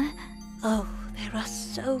 Yeah, Oh, there are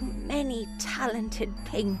so many talented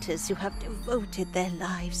painters who have devoted their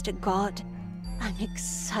lives to God. I'm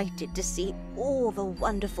excited to see all the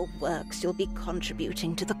wonderful works you'll be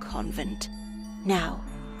contributing to the convent. Now,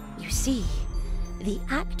 you see, the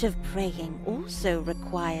act of praying also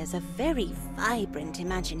requires a very vibrant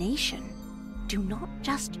imagination. Do not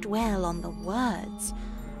just dwell on the words,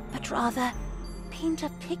 but rather paint a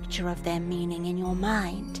picture of their meaning in your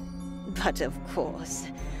mind. But of course,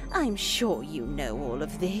 I'm sure you know all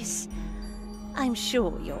of this. I'm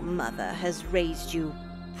sure your mother has raised you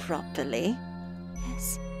properly.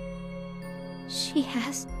 Yes. She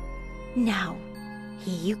has. Now,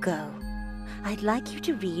 here you go. I'd like you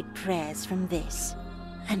to read prayers from this,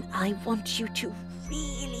 and I want you to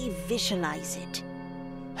really visualize it,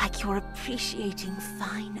 like you're appreciating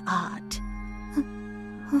fine art.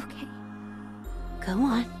 Okay. Go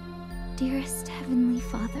on. Dearest Heavenly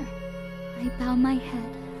Father, I bow my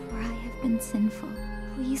head, for I have been sinful.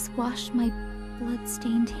 Please wash my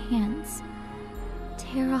blood-stained hands.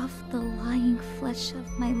 Tear off the lying flesh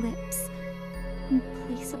of my lips, and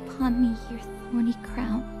place upon me your thorny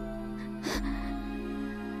crown.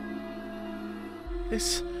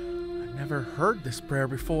 I've never heard this prayer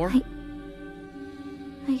before.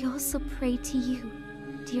 I also pray to you,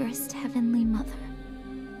 dearest Heavenly Mother.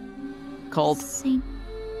 Cold. Saint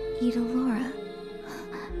Idalora.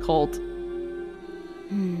 Cold.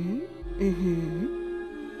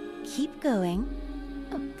 Keep going.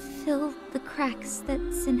 Fill the cracks that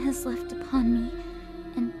sin has left upon me,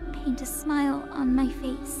 and paint a smile on my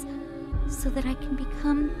face, so that I can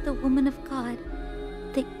become the woman of God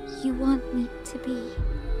that you want me to be.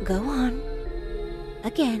 Go on.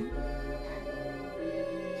 Again.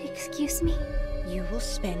 Excuse me? You will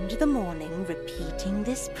spend the morning repeating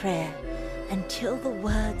this prayer until the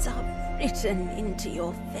words are written into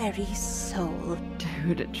your very soul.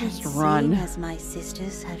 Dude, just and run. Same as my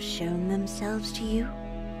sisters have shown themselves to you.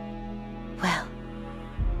 Well,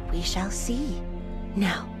 we shall see.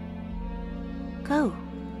 Now, go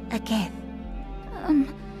again.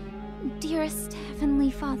 Dearest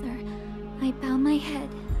Heavenly Father, I bow my head,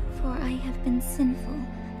 for I have been sinful.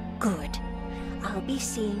 Good. I'll be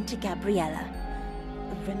seeing to Gabriella.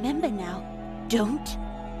 Remember now, don't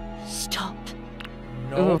stop.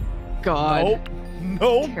 No. Oh, God.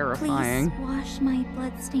 No. Terrifying. Please wash my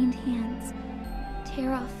blood-stained hands,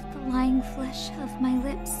 tear off the lying flesh of my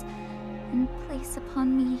lips, and place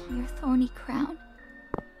upon me your thorny crown.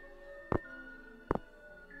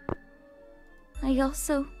 I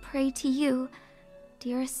also pray to you,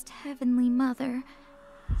 dearest Heavenly Mother,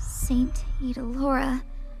 Saint Idalora.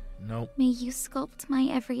 Nope. May you sculpt my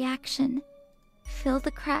every action, fill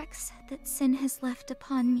the cracks that sin has left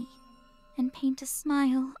upon me, and paint a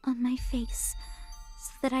smile on my face,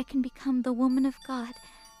 so that I can become the woman of God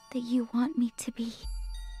that you want me to be.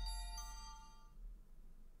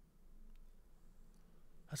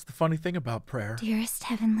 That's the funny thing about prayer. Dearest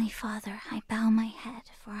Heavenly Father, I bow my head,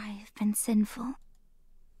 for I have been sinful.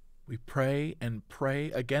 We pray and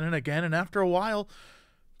pray again and again, and after a while,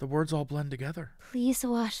 the words all blend together. Please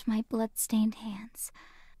wash my blood-stained hands.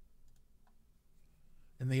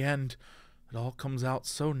 In the end, it all comes out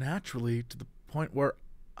so naturally to the point where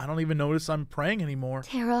I don't even notice I'm praying anymore.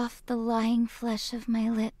 Tear off the lying flesh of my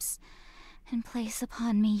lips, and place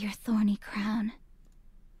upon me your thorny crown.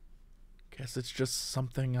 Guess it's just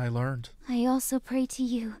something I learned. I also pray to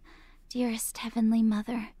you, dearest Heavenly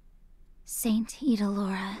Mother, Saint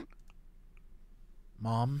Idalora.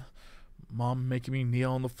 Mom making me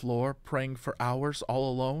kneel on the floor, praying for hours all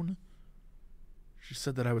alone. She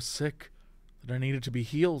said that I was sick, that I needed to be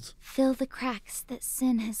healed. Fill the cracks that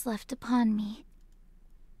sin has left upon me.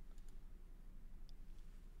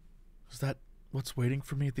 Is that what's waiting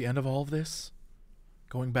for me at the end of all of this?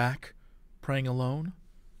 Going back, praying alone,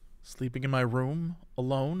 sleeping in my room,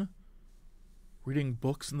 alone, reading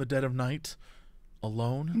books in the dead of night,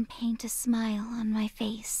 alone? And paint a smile on my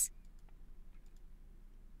face.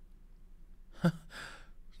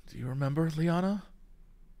 Do you remember, Liana?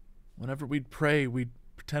 Whenever we'd pray, we'd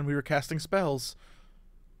pretend we were casting spells.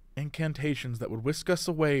 Incantations that would whisk us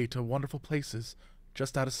away to wonderful places,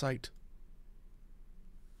 just out of sight.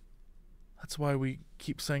 That's why we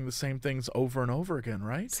keep saying the same things over and over again,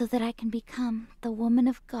 right? So that I can become the woman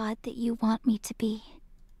of God that you want me to be.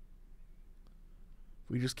 If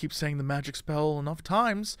we just keep saying the magic spell enough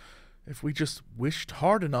times, if we just wished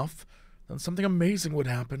hard enough, then something amazing would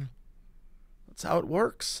happen. That's how it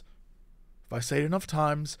works. If I say it enough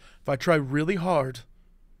times, if I try really hard,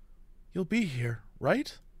 you'll be here,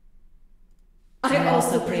 right? I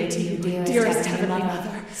also pray to you, dearest Heavenly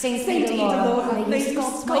Mother, Saint Idalora, may you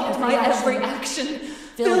sculpt my every action,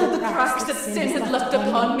 fill the cracks that sin has left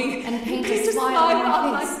upon me, and paint a smile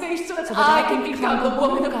on my face so that I can become the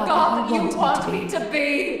woman of God that you want me to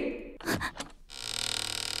be.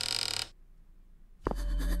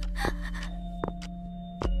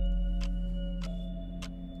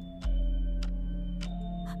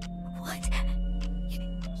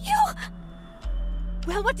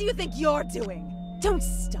 Well, what do you think you're doing? Don't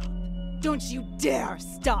stop. Don't you dare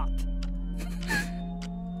stop.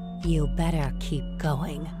 You better keep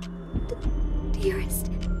going. Dearest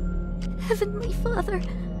Heavenly Father,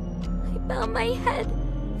 I bow my head,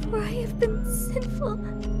 for I have been sinful.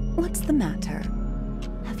 What's the matter?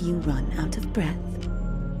 Have you run out of breath?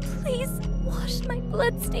 Please wash my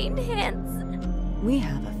blood-stained hands. We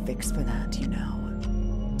have a fix for that, you know.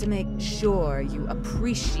 To make sure you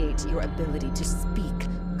appreciate your ability to speak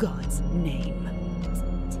God's name.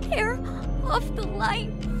 Tear off the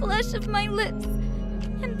lying flesh of my lips,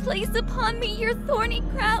 and place upon me your thorny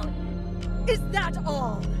crown. Is that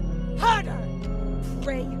all? Harder!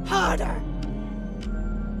 Pray harder!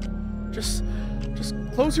 Just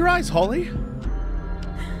close your eyes, Holly.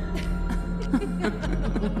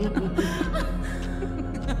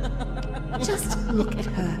 Just look at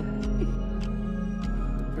her.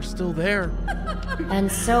 They're still there.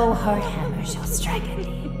 And so her hammer shall strike at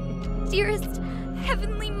thee. Dearest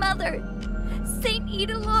Heavenly Mother, Saint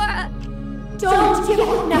Idolora, Don't give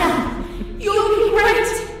up now! You'll be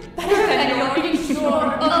great! Better than your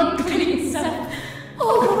impure, unclean self!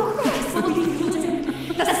 All your Christ will be healed,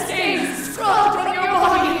 the stains scrubbed from your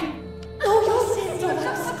body! Though your sins are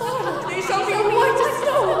like scarlet, they shall be white as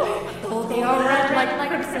snow! Though they are red like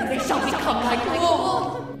crimson, they shall become like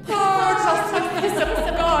wool! Purge us with hyssop, O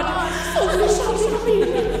God, so we shall be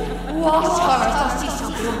clean! Wash her so she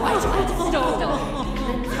shall be white as snow!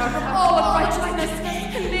 Cleanse her from all unrighteousness,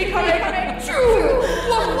 and make her a true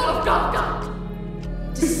woman of God!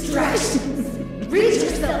 Distractions! Rid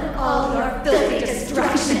yourself of all your filthy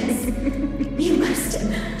distractions! You must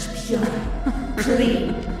emerge pure, clean,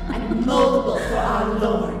 and moldable for our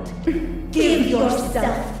Lord. Give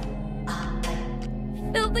yourself up.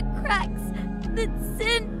 fill the cracks that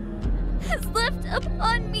sin has left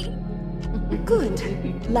upon me, Good.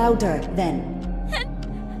 Louder, then.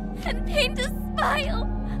 and paint a smile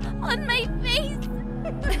on my face.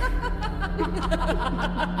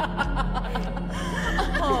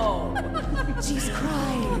 Oh, she's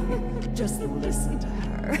crying. Just listen to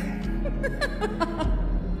her.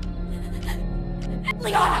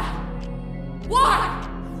 Liana! Why?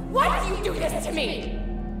 Why do you do this to me?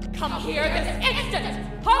 Come here this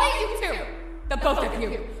instant! Holly, you two! The both of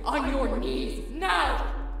you, on your knees, now!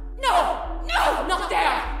 No! No! Not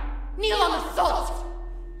there! Kneel on the salt!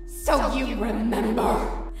 So you remember!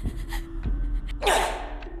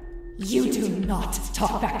 You do not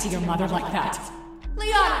talk back to your mother like that!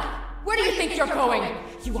 Liana! Where do you think you're going?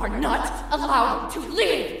 You are not allowed to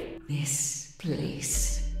leave! This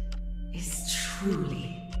place is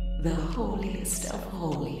truly the holiest of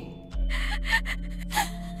holy.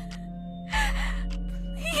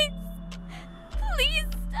 Please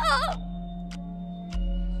stop.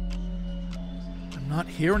 I'm not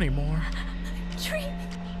here anymore. I'm dreaming.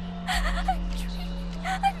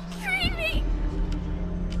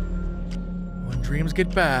 When dreams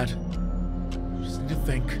get bad, you just need to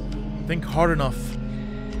think. Think hard enough.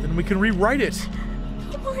 Then we can rewrite it.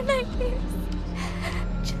 No more nightmares.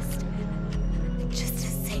 Just a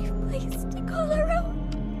safe place to call our own.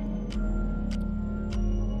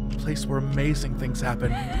 A place where amazing things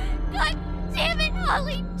happen. God damn it,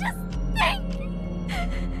 Holly! Just think!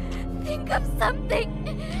 Think of something!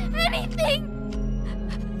 Anything!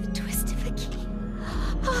 The twist of a key, a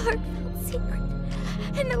heartfelt secret,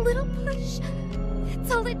 and a little push.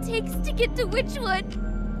 That's all it takes to get to Witchwood.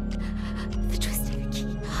 The twist of a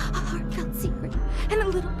key, a heartfelt secret, and a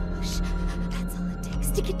little push. That's all it takes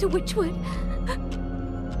to get to Witchwood.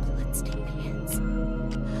 Bloodstained hands,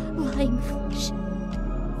 lying flesh,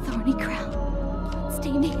 thorny crown.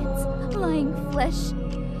 Bloodstained hands, lying flesh,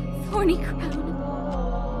 thorny crown.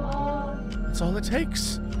 That's all it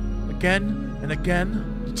takes. Again and again.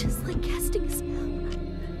 Just like casting a spell.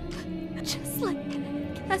 Just like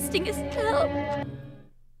casting a spell.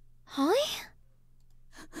 Holly?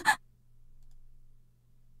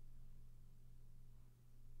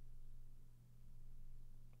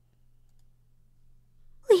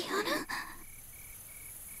 Liana?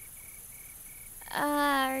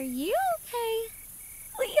 Are you okay?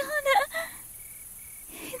 Liana!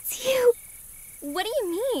 It's you! What do you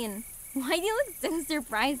mean? Why do you look so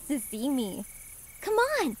surprised to see me? Come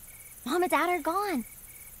on! Mom and Dad are gone.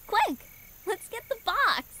 Quick! Let's get the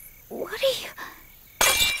box! What are you...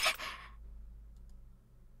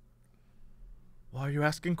 Why are you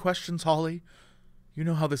asking questions, Holly? You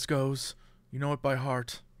know how this goes. You know it by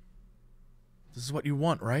heart. This is what you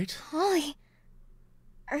want, right? Holly,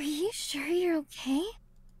 are you sure you're okay?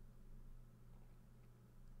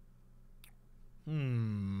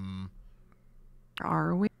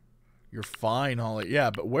 Are we? You're fine, Holly. Yeah,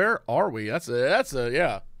 but where are we? That's a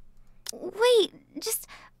yeah. Wait, just...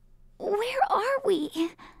 where are we?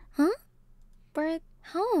 Huh? We're at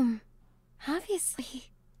home.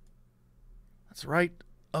 Obviously. That's right.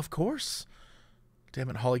 Of course. Damn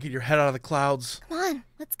it, Holly, get your head out of the clouds. Come on,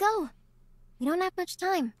 let's go. We don't have much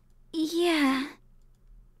time. Yeah.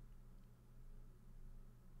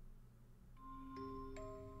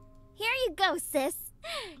 Here you go, sis.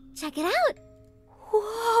 Check it out.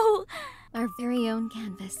 Whoa! Our very own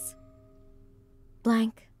canvas.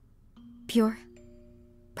 Blank. Pure.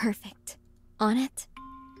 Perfect. On it,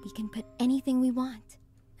 we can put anything we want.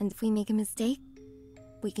 And if we make a mistake,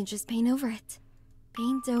 we can just paint over it.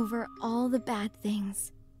 Paint over all the bad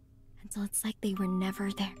things. Until it's like they were never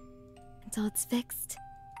there. Until it's fixed.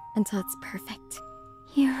 Until it's perfect.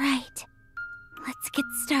 You're right. Let's get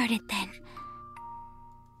started then.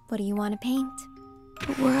 What do you want to paint?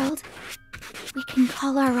 A world we can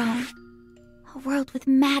call our own. A world with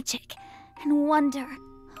magic and wonder.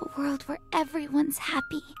 A world where everyone's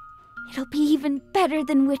happy. It'll be even better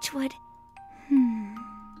than Witchwood.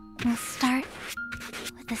 We'll start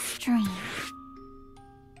with a stream.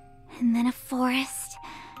 And then a forest.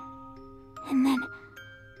 And then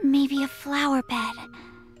maybe a flower bed.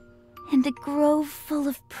 And a grove full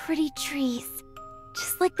of pretty trees.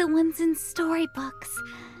 Just like the ones in storybooks.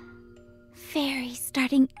 Fairies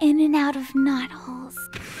darting in and out of knotholes.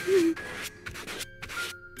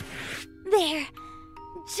 There!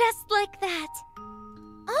 Just like that!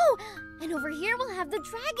 Oh! And over here we'll have the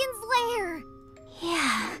dragon's lair!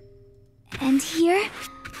 Yeah. And here,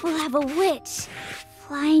 we'll have a witch,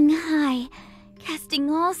 flying high, casting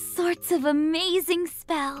all sorts of amazing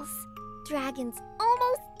spells. Dragon's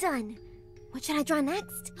almost done. What should I draw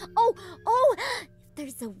next? Oh! If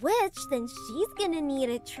there's a witch, then she's gonna need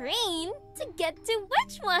a train to get to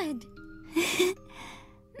Witchwood.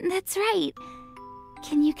 That's right.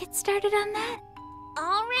 Can you get started on that?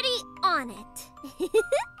 Already on it.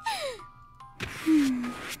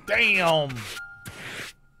 Damn!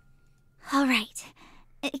 All right.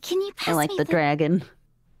 Can you pass me I like the dragon.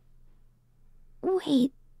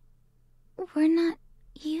 Wait. We're not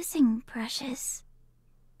using brushes,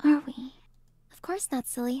 are we? Of course not,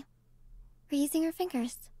 silly. We're using our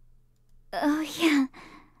fingers. Oh, yeah.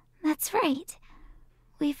 That's right.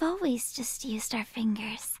 We've always just used our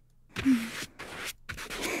fingers.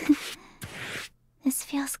 This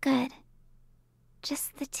feels good.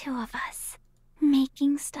 Just the two of us.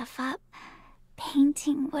 Making stuff up.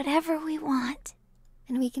 Painting whatever we want.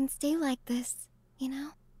 And we can stay like this, you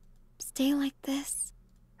know? Stay like this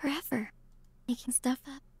forever. Making stuff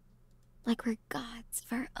up. Like we're gods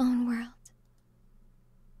of our own world.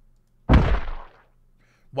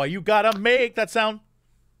 Why you gotta make that sound?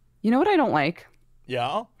 You know what I don't like?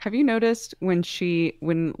 Yeah? Have you noticed when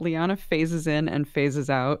Liana phases in and phases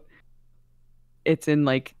out, it's in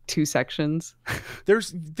like 2 sections?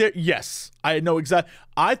 Yes, I know exactly.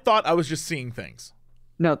 I thought I was just seeing things.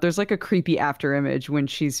 No, there's like a creepy after image when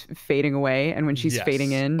she's fading away and when she's Yes.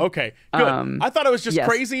 fading in. Okay, good. I thought it was just yes.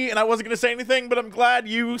 crazy and I wasn't going to say anything, but I'm glad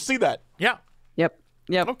you see that. Yeah. Yep.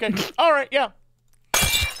 Okay. All right, yeah.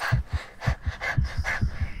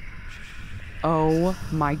 Oh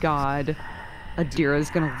my god.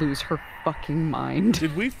 Adira's gonna lose her fucking mind.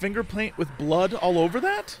 Did we finger paint with blood all over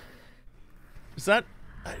that? Is that...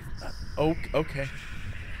 Oh, okay.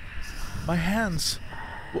 My hands.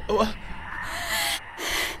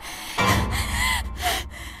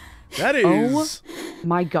 That is... Oh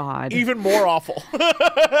my god. Even more awful.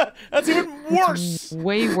 That's even worse. It's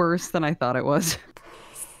way worse than I thought it was.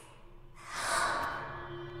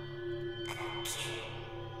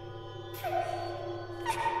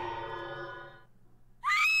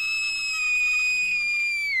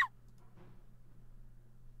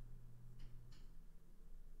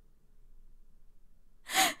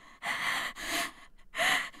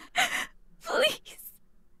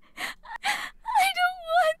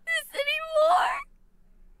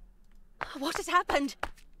 What has happened?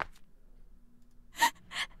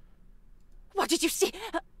 What did you see?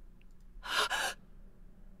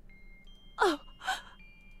 Oh,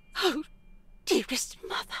 dearest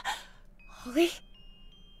mother. Holly?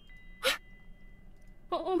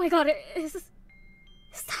 Oh my god, is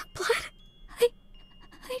that blood? I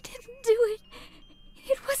didn't do it.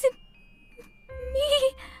 It wasn't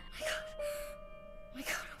me. Oh my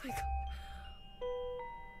god.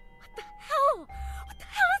 What the hell? What the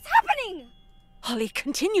hell is happening? Holly,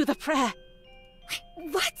 continue the prayer.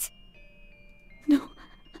 What? No,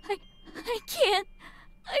 I can't.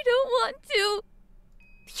 I don't want to.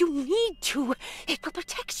 You need to. It will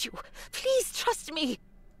protect you. Please trust me.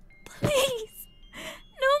 Please.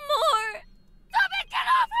 No more. Stop it! Get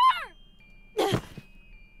off her!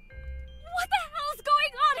 What the hell's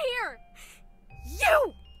going on here?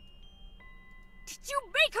 You! Did you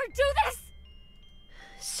make her do this?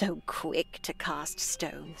 So quick, to cast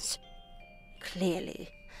stones. Clearly,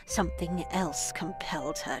 something else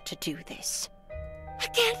compelled her to do this.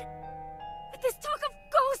 Again? This talk of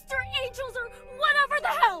ghosts or angels or whatever the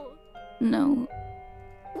hell! No.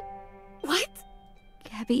 What?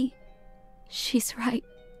 Gabby, she's right.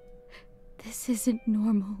 This isn't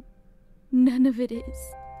normal. None of it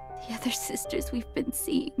is. The other sisters we've been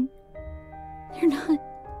seeing, they're not.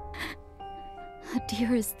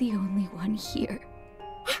 Adira's the only one here.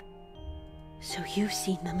 So you've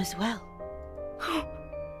seen them as well?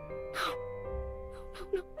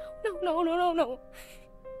 No.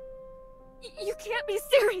 You can't be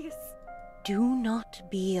serious. Do not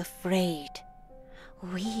be afraid.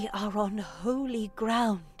 We are on holy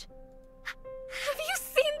ground. Have you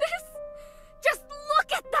seen this? Just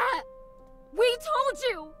look at that! We told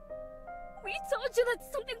you! We told you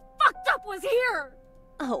that something fucked up was here!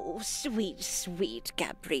 Oh, sweet, sweet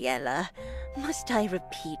Gabriella. Must I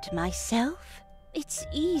repeat myself? It's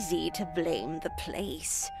easy to blame the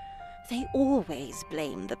place. They always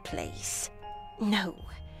blame the place. No,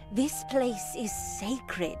 this place is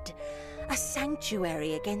sacred. A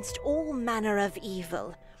sanctuary against all manner of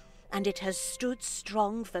evil. And it has stood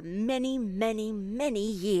strong for many, many,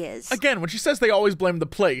 many years. Again, when she says they always blame the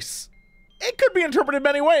place, it could be interpreted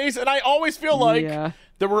many ways, and I always feel like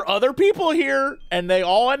there were other people here, and they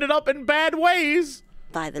all ended up in bad ways.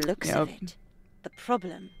 By the looks of it, the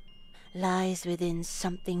problem lies within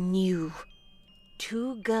something new.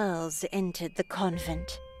 2 girls entered the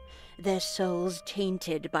convent, their souls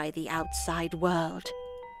tainted by the outside world,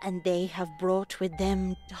 and they have brought with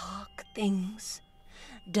them dark things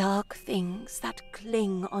that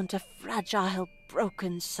cling onto fragile,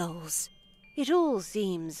 broken souls. It all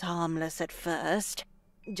seems harmless at first,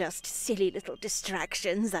 just silly little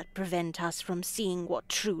distractions that prevent us from seeing what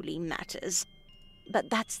truly matters. But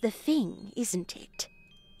that's the thing, isn't it?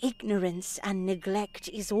 Ignorance and neglect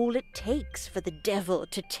is all it takes for the devil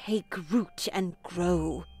to take root and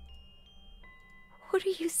grow. What are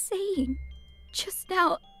you saying? Just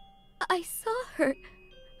now, I saw her.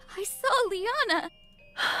 I saw Liana.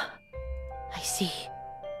 I see.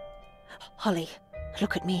 Holly,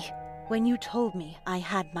 look at me. When you told me, I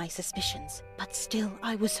had my suspicions, but still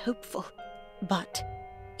I was hopeful. But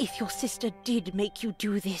if your sister did make you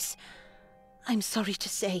do this, I'm sorry to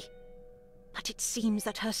say, but it seems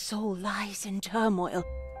that her soul lies in turmoil.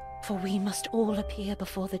 For we must all appear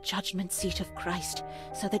before the judgment seat of Christ,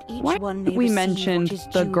 so that each one may we receive mentioned what is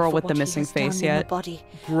the due girl for with the what he missing has done face in yet? the body,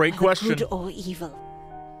 Great whether question. good or evil.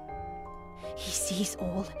 He sees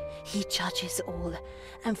all, he judges all,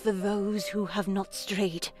 and for those who have not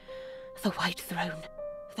strayed, the white throne,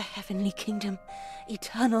 the heavenly kingdom,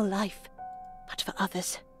 eternal life. But for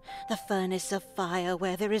others, the furnace of fire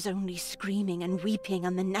where there is only screaming and weeping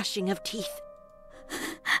and the gnashing of teeth.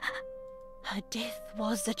 Her death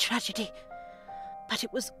was a tragedy, but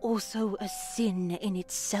it was also a sin in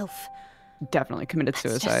itself. Definitely committed That's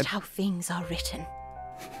suicide. just how things are written.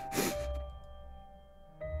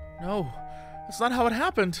 No, that's not how it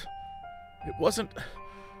happened. It wasn't,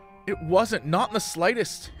 not in the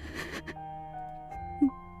slightest.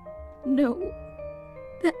 No.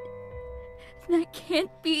 That can't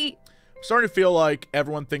be. I'm starting to feel like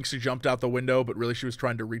everyone thinks she jumped out the window, but really she was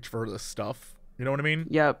trying to reach for the stuff. You know what I mean?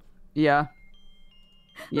 Yep. Yeah.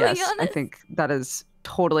 Yes, I Liana's- think that is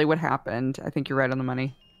totally what happened. I think you're right on the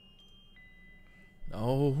money.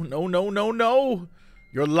 No.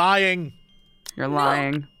 You're lying. You're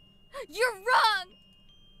lying. You're wrong!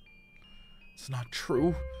 It's not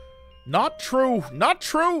true. Not true. Not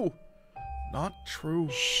true. Not true.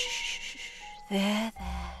 Shh. There.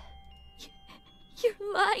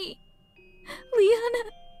 You're lying.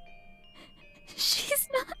 Liana. She's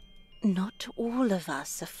not. Not all of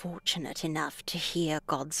us are fortunate enough to hear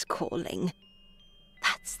God's calling.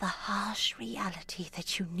 That's the harsh reality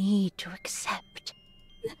that you need to accept.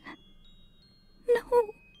 No.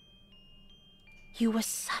 You were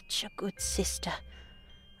such a good sister.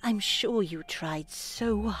 I'm sure you tried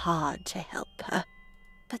so hard to help her.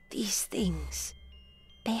 But these things,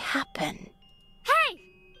 they happen. Hey!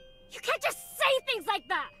 You can't just say things like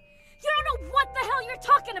that! You don't know what the hell you're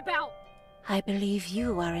talking about! I believe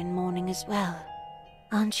you are in mourning as well,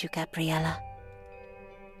 aren't you, Gabriella?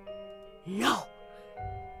 No!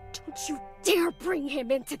 Don't you dare bring him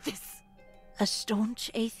into this! A staunch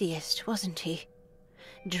atheist, wasn't he?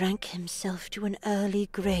 Drank himself to an early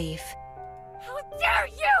grave. How dare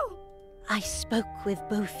you! I spoke with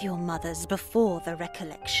both your mothers before the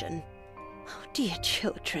recollection. Oh, dear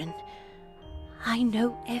children, I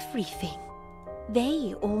know everything.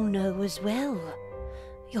 They all know as well.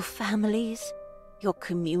 Your families, your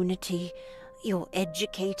community, your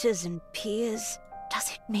educators and peers,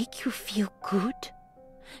 does it make you feel good?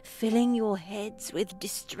 Filling your heads with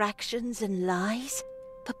distractions and lies?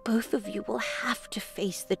 But both of you will have to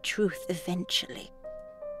face the truth eventually.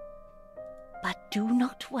 But do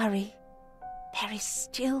not worry. There is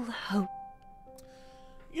still hope.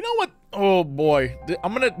 You know what? Oh boy,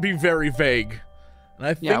 I'm gonna be very vague, and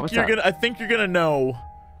I think you're gonna know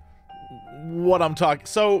what I'm talking.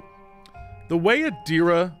 So, the way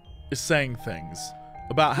Adira is saying things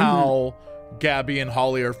about how Gabby and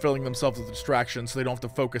Holly are filling themselves with distractions, so they don't have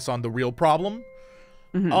to focus on the real problem.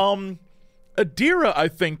 Adira, I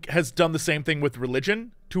think, has done the same thing with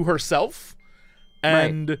religion to herself.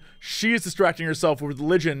 And she is distracting herself with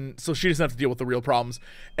religion so she doesn't have to deal with the real problems.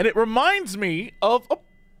 And it reminds me of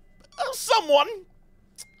someone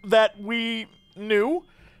that we knew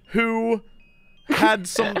who had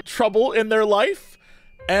some trouble in their life.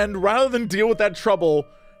 And rather than deal with that trouble,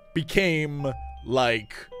 became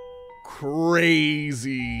like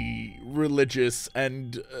crazy religious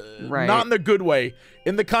and not in the good way,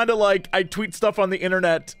 in the kind of like I tweet stuff on the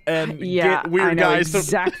internet and get weird guys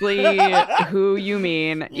exactly who you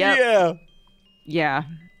mean. Yeah.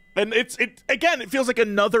 And it again, it feels like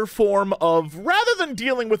another form of, rather than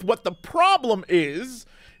dealing with what the problem is,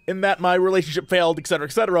 in that my relationship failed,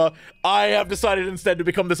 etc., I have decided instead to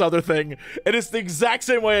become this other thing. And it's the exact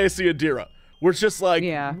same way I see Adira. Where it's just like,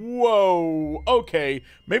 whoa, okay,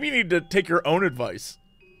 maybe you need to take your own advice.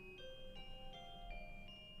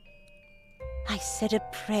 I said a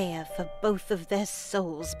prayer for both of their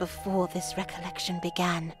souls before this recollection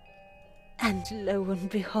began. And lo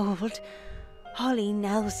and behold, Holly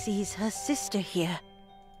now sees her sister here.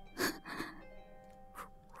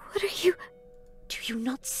 What are you... Do you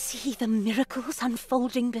not see the miracles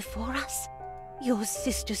unfolding before us? Your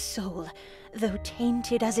sister's soul, though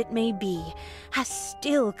tainted as it may be, has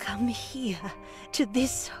still come here, to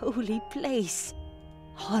this holy place.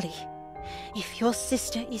 Holly, if your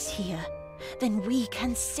sister is here, then we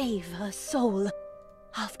can save her soul.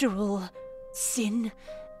 After all, sin,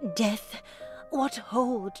 death, what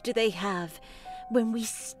hold do they have when we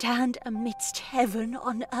stand amidst heaven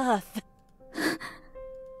on earth?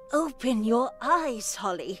 Open your eyes,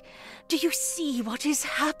 Holly. Do you see what is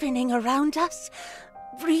happening around us?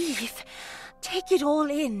 Breathe. Take it all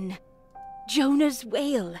in. Jonah's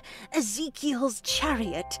whale, Ezekiel's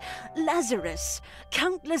chariot, Lazarus,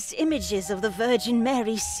 countless images of the Virgin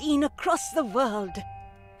Mary seen across the world.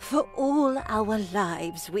 For all our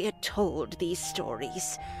lives we are told these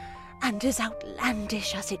stories, and as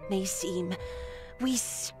outlandish as it may seem, we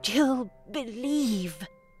still believe.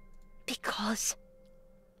 Because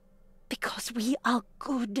we are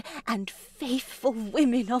good and faithful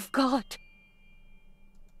women of God.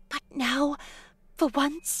 But now, for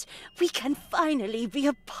once, we can finally be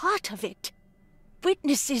a part of it.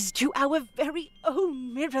 Witnesses to our very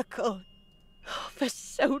own miracle. For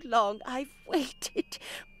so long I've waited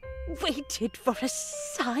for a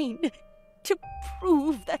sign to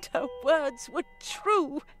prove that her words were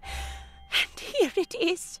true. And here it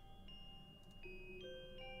is.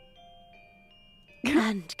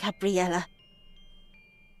 And, Gabriella,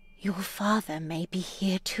 your father may be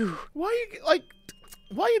here too. Why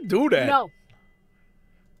you do that? No.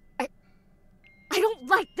 I don't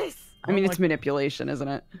like this. I mean, it's manipulation, isn't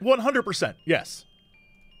it? 100%, yes.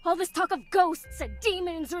 All this talk of ghosts and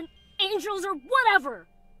demons or angels or whatever.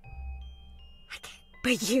 I can't.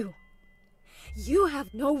 But you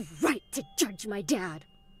have no right to judge my dad.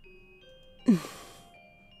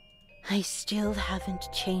 I still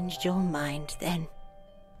haven't changed your mind, then.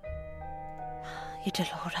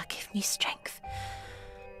 Idolora, give me strength.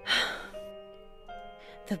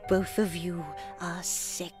 The both of you are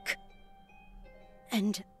sick.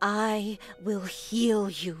 And I will heal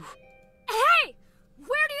you. Hey!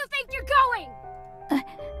 Where do you think you're going?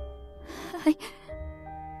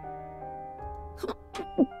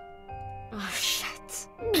 Oh, shit.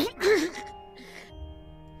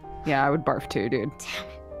 Yeah, I would barf too, dude. Damn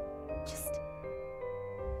it. Just...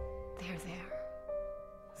 There.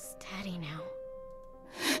 Steady now.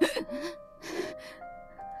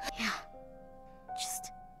 Yeah.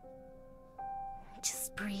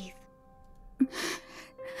 Just breathe.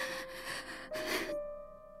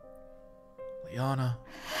 Liana.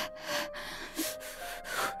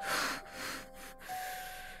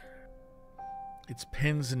 It's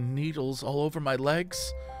pins and needles all over my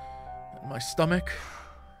legs and my stomach.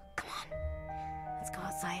 Come on. Let's go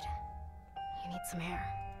outside. You need some air.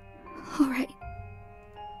 All right.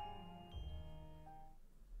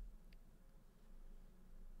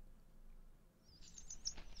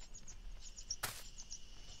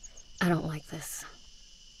 I don't like this.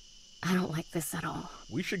 this at all.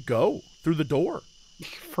 We should go through the door.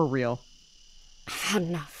 For real. I've had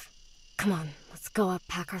enough. Come on, let's go up,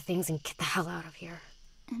 pack our things, and get the hell out of here.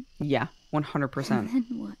 Yeah, 100%. And then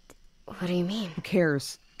what? What do you mean? Who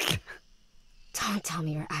cares? Don't tell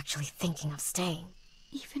me you're actually thinking of staying.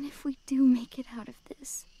 Even if we do make it out of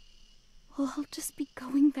this, well, I'll just be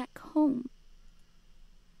going back home.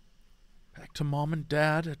 Back to Mom and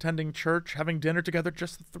Dad, attending church, having dinner together,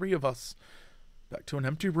 just the three of us. Back to an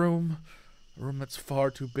empty room, a room that's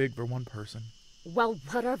far too big for one person. Well,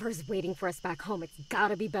 whatever's waiting for us back home, it's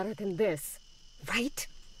gotta be better than this, right?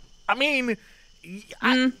 I mean,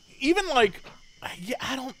 even like, yeah,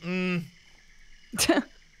 I don't.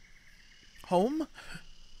 Home?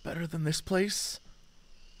 Better than this place?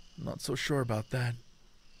 I'm not so sure about that.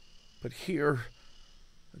 But here,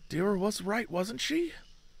 Adira was right, wasn't she?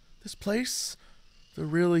 This place, there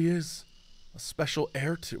really is a special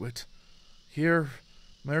air to it. Here,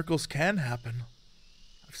 miracles can happen.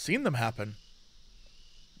 I've seen them happen.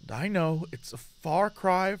 And I know it's a far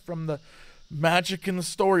cry from the magic in the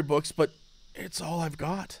storybooks, but it's all I've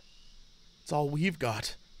got. It's all we've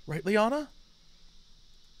got. Right, Liana?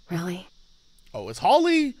 Really? Oh, is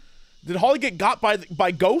Holly... Did Holly get got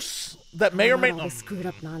by ghosts that may or may not... all this screwed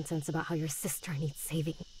up nonsense about how your sister needs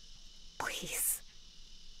saving. Please.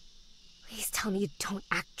 Please tell me you don't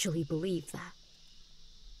actually believe that.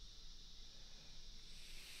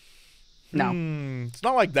 No. It's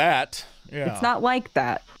not like that. Yeah. It's not like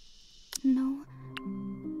that. No,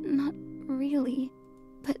 not really.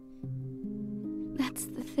 But that's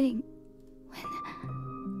the thing.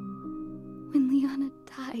 When Liana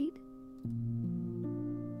died,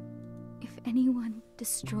 if anyone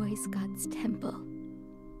destroys God's temple,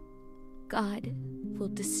 God will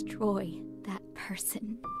destroy that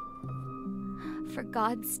person. For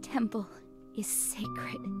God's temple is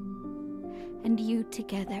sacred, and you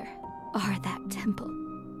together are that temple.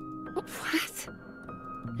 What?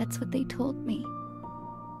 That's what they told me.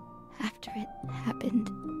 After it happened,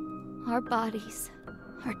 our bodies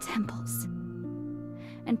are temples.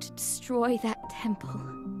 And to destroy that temple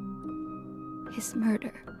is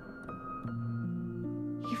murder.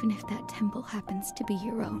 Even if that temple happens to be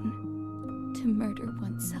your own, to murder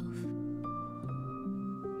oneself.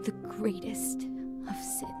 The greatest of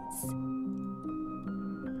sins.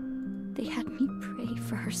 They had me pray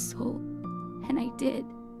for her soul, and I did.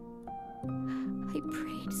 I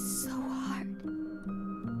prayed so hard,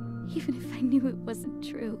 even if I knew it wasn't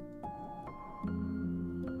true.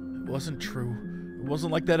 It wasn't true. It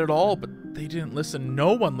wasn't like that at all, but they didn't listen.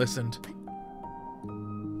 No one listened.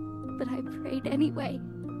 But I prayed anyway.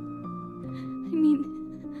 I mean,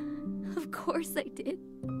 of course I did.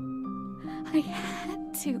 I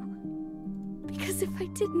had to. Because if I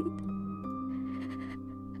didn't,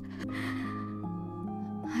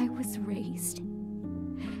 I was raised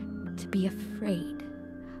to be afraid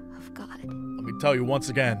of God. Let me tell you once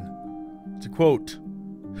again, to quote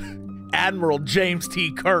Admiral James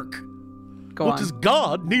T. Kirk, what does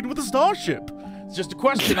God need with a starship? It's just a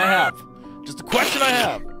question I have. Just a question I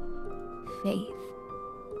have. Faith.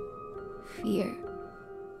 Fear.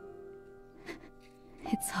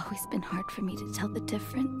 It's always been hard for me to tell the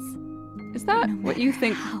difference. Is that what you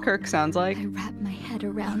think Kirk sounds like? I wrap my head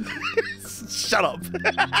around it. Shut up.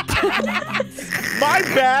 My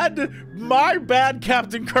bad,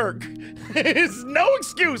 Captain Kirk. Is no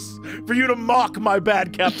excuse for you to mock my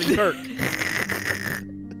bad Captain Kirk.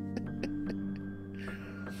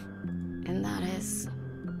 And that is...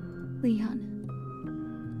 Liana.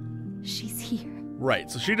 She's here.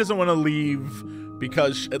 Right, so she doesn't want to leave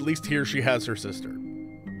because at least here she has her sister.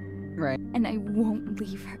 Right. And I won't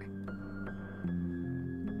leave her.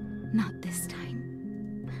 Not this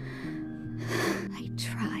time. I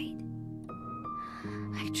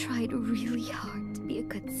tried really hard to be a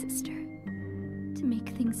good sister. To make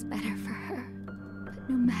things better for her. But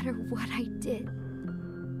no matter what I did,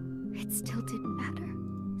 it still didn't matter.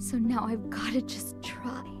 So now I've gotta just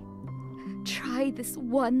try. Try this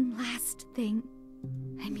one last thing.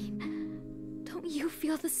 I mean, don't you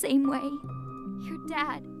feel the same way? Your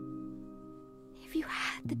dad. If you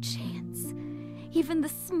had the chance, even the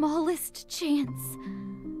smallest chance,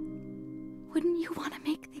 wouldn't you want to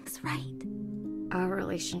make things right? Our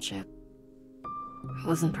relationship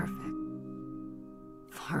wasn't perfect.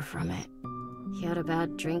 Far from it. He had a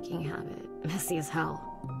bad drinking habit, messy as hell.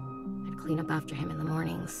 I'd clean up after him in the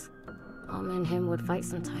mornings. Mom and him would fight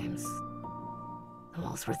sometimes. The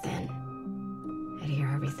walls were thin. I'd hear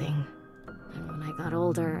everything. And when I got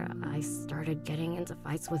older, I started getting into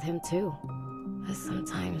fights with him too. But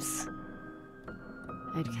sometimes,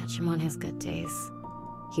 I'd catch him on his good days.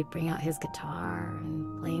 He'd bring out his guitar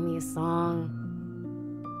and play me a song.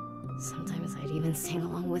 Sometimes I'd even sing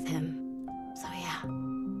along with him. So yeah,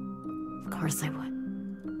 of course I would.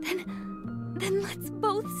 Then let's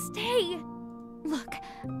both stay. Look,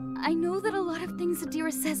 I know that a lot of things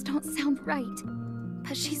Adira says don't sound right,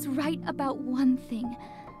 but she's right about one thing.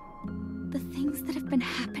 The things that have been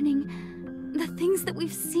happening, the things that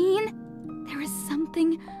we've seen, there is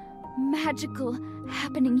something magical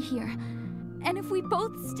happening here. And if we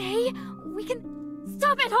both stay, we can...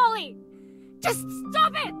 Stop it, Holly! Just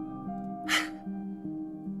stop it!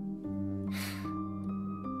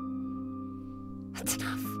 That's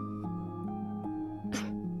enough.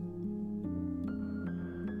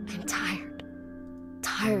 I'm tired.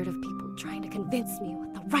 Tired of people trying to convince me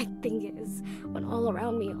what the right thing is, when all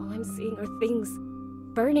around me, all I'm seeing are things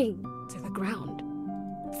burning to the ground.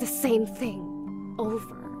 It's the same thing,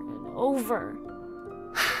 over and over.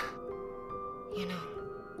 You know,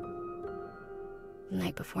 the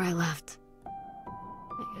night before I left,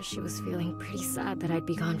 I guess she was feeling pretty sad that I'd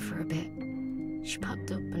be gone for a bit. She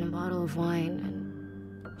popped open a bottle of wine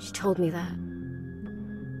and she told me that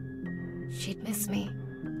she'd miss me.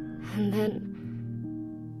 And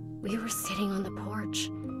then we were sitting on the porch,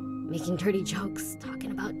 making dirty jokes,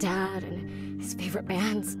 talking about Dad and his favorite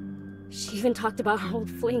bands. She even talked about her old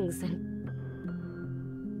flings, and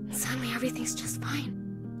suddenly everything's just fine.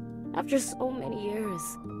 After so many years,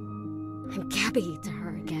 I'm Gabby to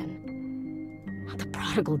her again. Not the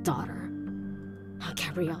prodigal daughter, not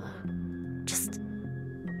Gabriella. Just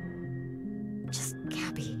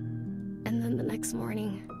Gabby. And then the next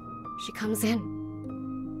morning, she comes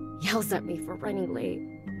in, yells at me for running late.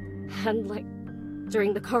 And like,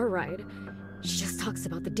 during the car ride, she just talks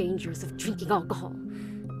about the dangers of drinking alcohol.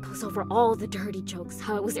 Goes over all the dirty jokes,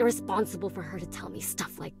 how it was irresponsible for her to tell me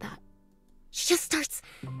stuff like that. She just starts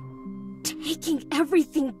taking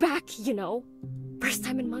everything back, you know? First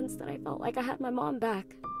time in months that I felt like I had my mom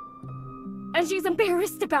back. And she's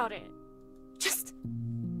embarrassed about it. Just...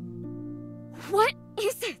 what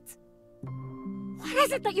is it? What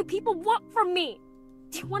is it that you people want from me?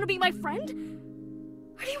 Do you want to be my friend?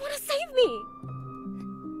 Or do you want to save me?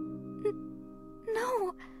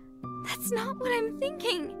 No, that's not what I'm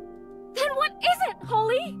thinking. Then what is it,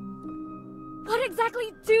 Holly? What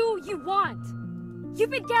exactly do you want?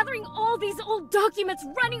 You've been gathering all these old documents,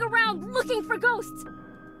 running around looking for ghosts.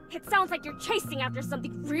 It sounds like you're chasing after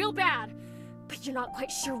something real bad, but you're not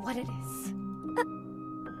quite sure what it is.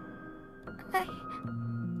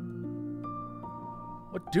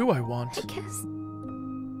 What do I want? I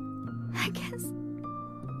guess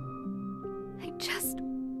I just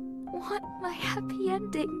want my happy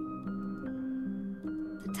ending.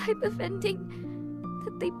 The type of ending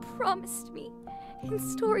that they promised me in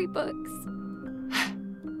storybooks.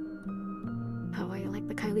 How why you like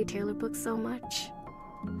the Kylie Taylor book so much?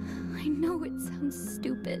 I know it sounds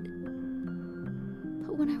stupid,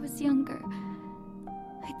 but when I was younger,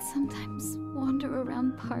 I'd sometimes wander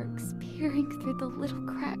around parks, peering through the little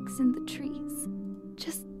cracks in the trees,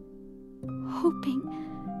 just hoping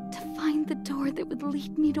to find the door that would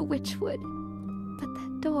lead me to Witchwood. But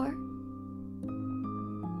that door,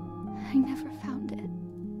 I never found it.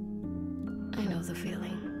 I know the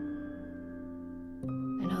feeling.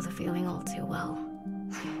 I know the feeling all too well.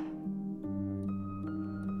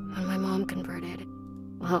 When my mom converted,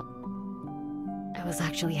 well, I was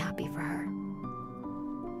actually happy for her.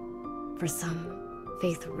 For some,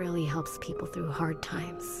 faith really helps people through hard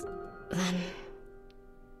times. Then,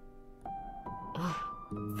 well,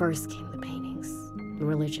 first came the paintings, the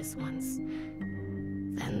religious ones.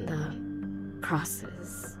 Then the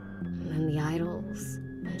crosses, and then the idols.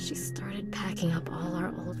 And she started packing up all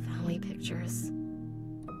our old family pictures.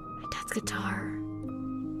 My dad's guitar,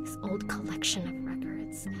 his old collection of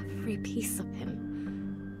records, every piece of him,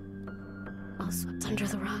 all swept under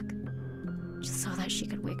the rug, just so that she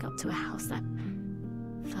could wake up to a house that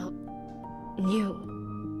felt new,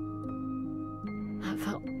 that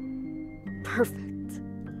felt perfect.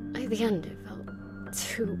 By the end, it felt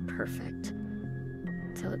too perfect,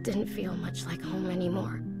 till it didn't feel much like home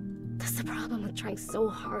anymore. That's the problem with trying so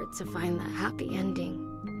hard to find that happy ending.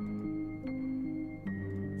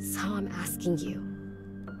 So I'm asking you,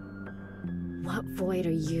 what void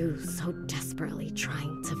are you so desperately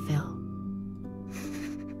trying to fill?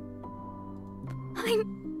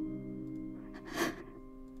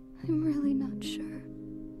 I'm really not sure.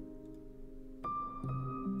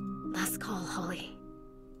 Last call, Holly.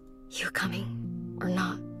 You coming or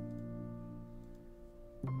not?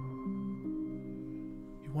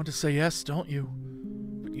 You want to say yes, don't you?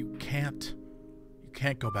 But you can't. You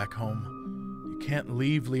can't go back home. You can't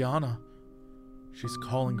leave Liana. She's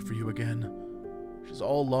calling for you again. She's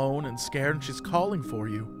all alone and scared, and she's calling for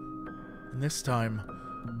you. And this time,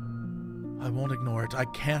 I won't ignore it. I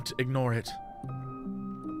can't ignore it.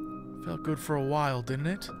 Felt good for a while, didn't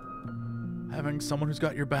it? Having someone who's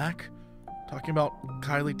got your back? Talking about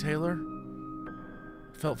Kylie Taylor?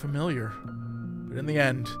 It felt familiar. But in the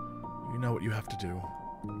end, you know what you have to do.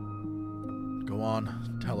 Go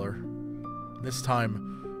on, tell her. This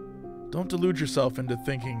time, don't delude yourself into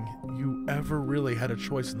thinking you ever really had a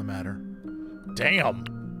choice in the matter. Damn.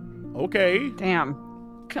 Okay. Damn.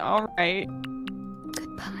 All right.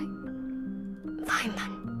 Goodbye. Fine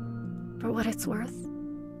then. For what it's worth,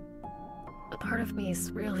 a part of me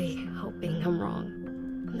is really hoping I'm wrong,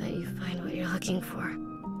 and that you find what you're looking for.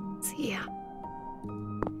 See ya.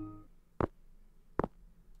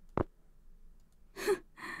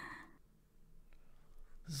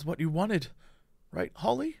 This is what you wanted, right,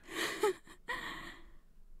 Holly?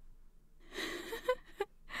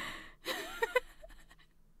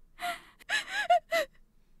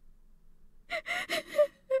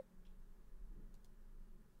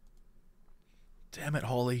 Damn it,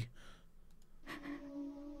 Holly.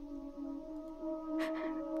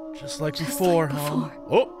 Just like before, huh?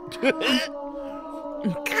 Oh!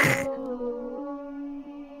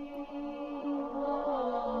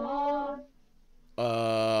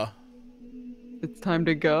 It's time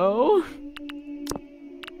to go.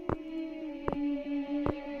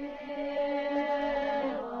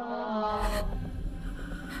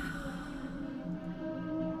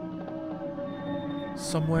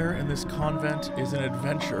 Somewhere in this convent is an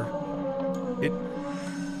adventure.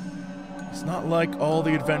 It's not like all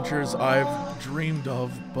the adventures I've dreamed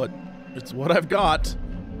of, but it's what I've got.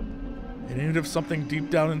 And even if something deep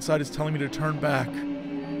down inside is telling me to turn back,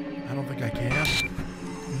 I don't think I can.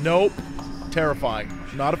 Nope. Terrifying.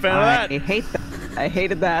 Not a fan of that. I hate that. I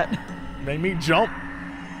hated that. Made me jump.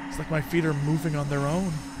 It's like my feet are moving on their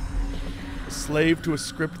own. A slave to a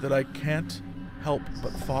script that I can't help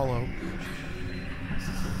but follow.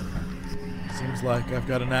 Seems like I've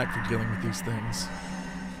got a knack for dealing with these things.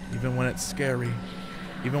 Even when it's scary.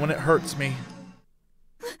 Even when it hurts me.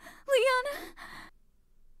 Liana!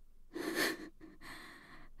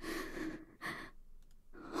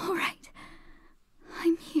 All right.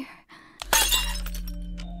 I'm here.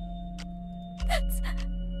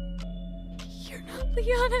 You're not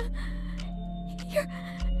Liana. You're...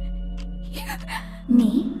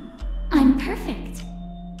 Me? I'm perfect.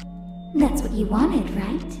 That's what you wanted,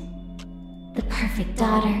 right? The perfect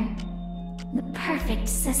daughter. The perfect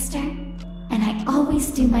sister. And I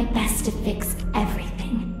always do my best to fix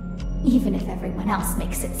everything. Even if everyone else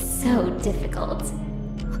makes it so difficult.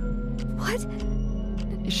 What?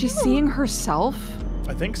 Is she seeing herself?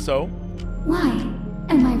 I think so. Why?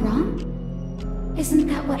 Am I wrong? Isn't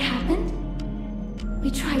that what happened? We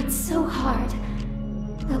tried so hard.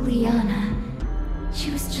 But Liana, she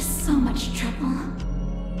was just so much trouble.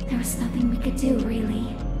 There was nothing we could do,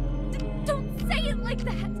 really. Don't say it like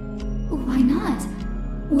that! Why not?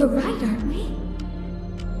 We're right, aren't we?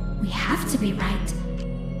 We have to be right.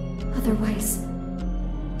 Otherwise,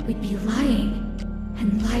 we'd be lying.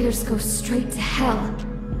 And liars go straight to hell,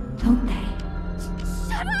 don't they?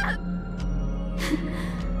 Shut up!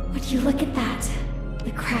 Would you look at that?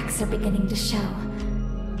 The cracks are beginning to show.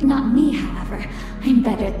 Not me, however. I'm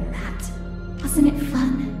better than that. Wasn't it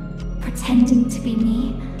fun? Pretending to be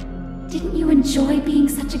me? Didn't you enjoy being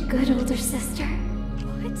such a good older sister?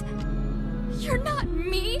 What? You're not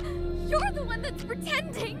me! You're the one that's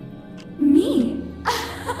pretending! Me?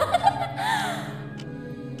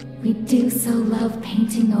 We do so love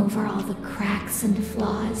painting over all the cracks and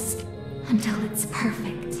flaws until it's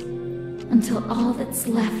perfect. Until all that's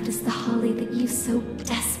left is the Holly that you so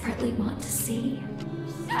desperately want to see.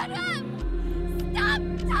 Shut up! Stop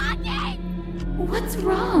talking! What's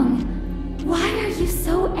wrong? Why are you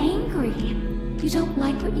so angry? You don't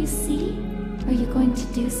like what you see? Are you going to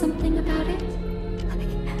do something about it?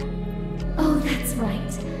 Oh, that's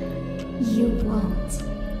right. You won't.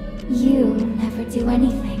 You never do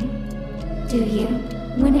anything, do you?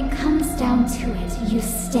 When it comes down to it, you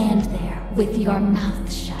stand there with your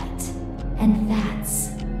mouth shut. And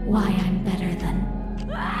that's why I'm better than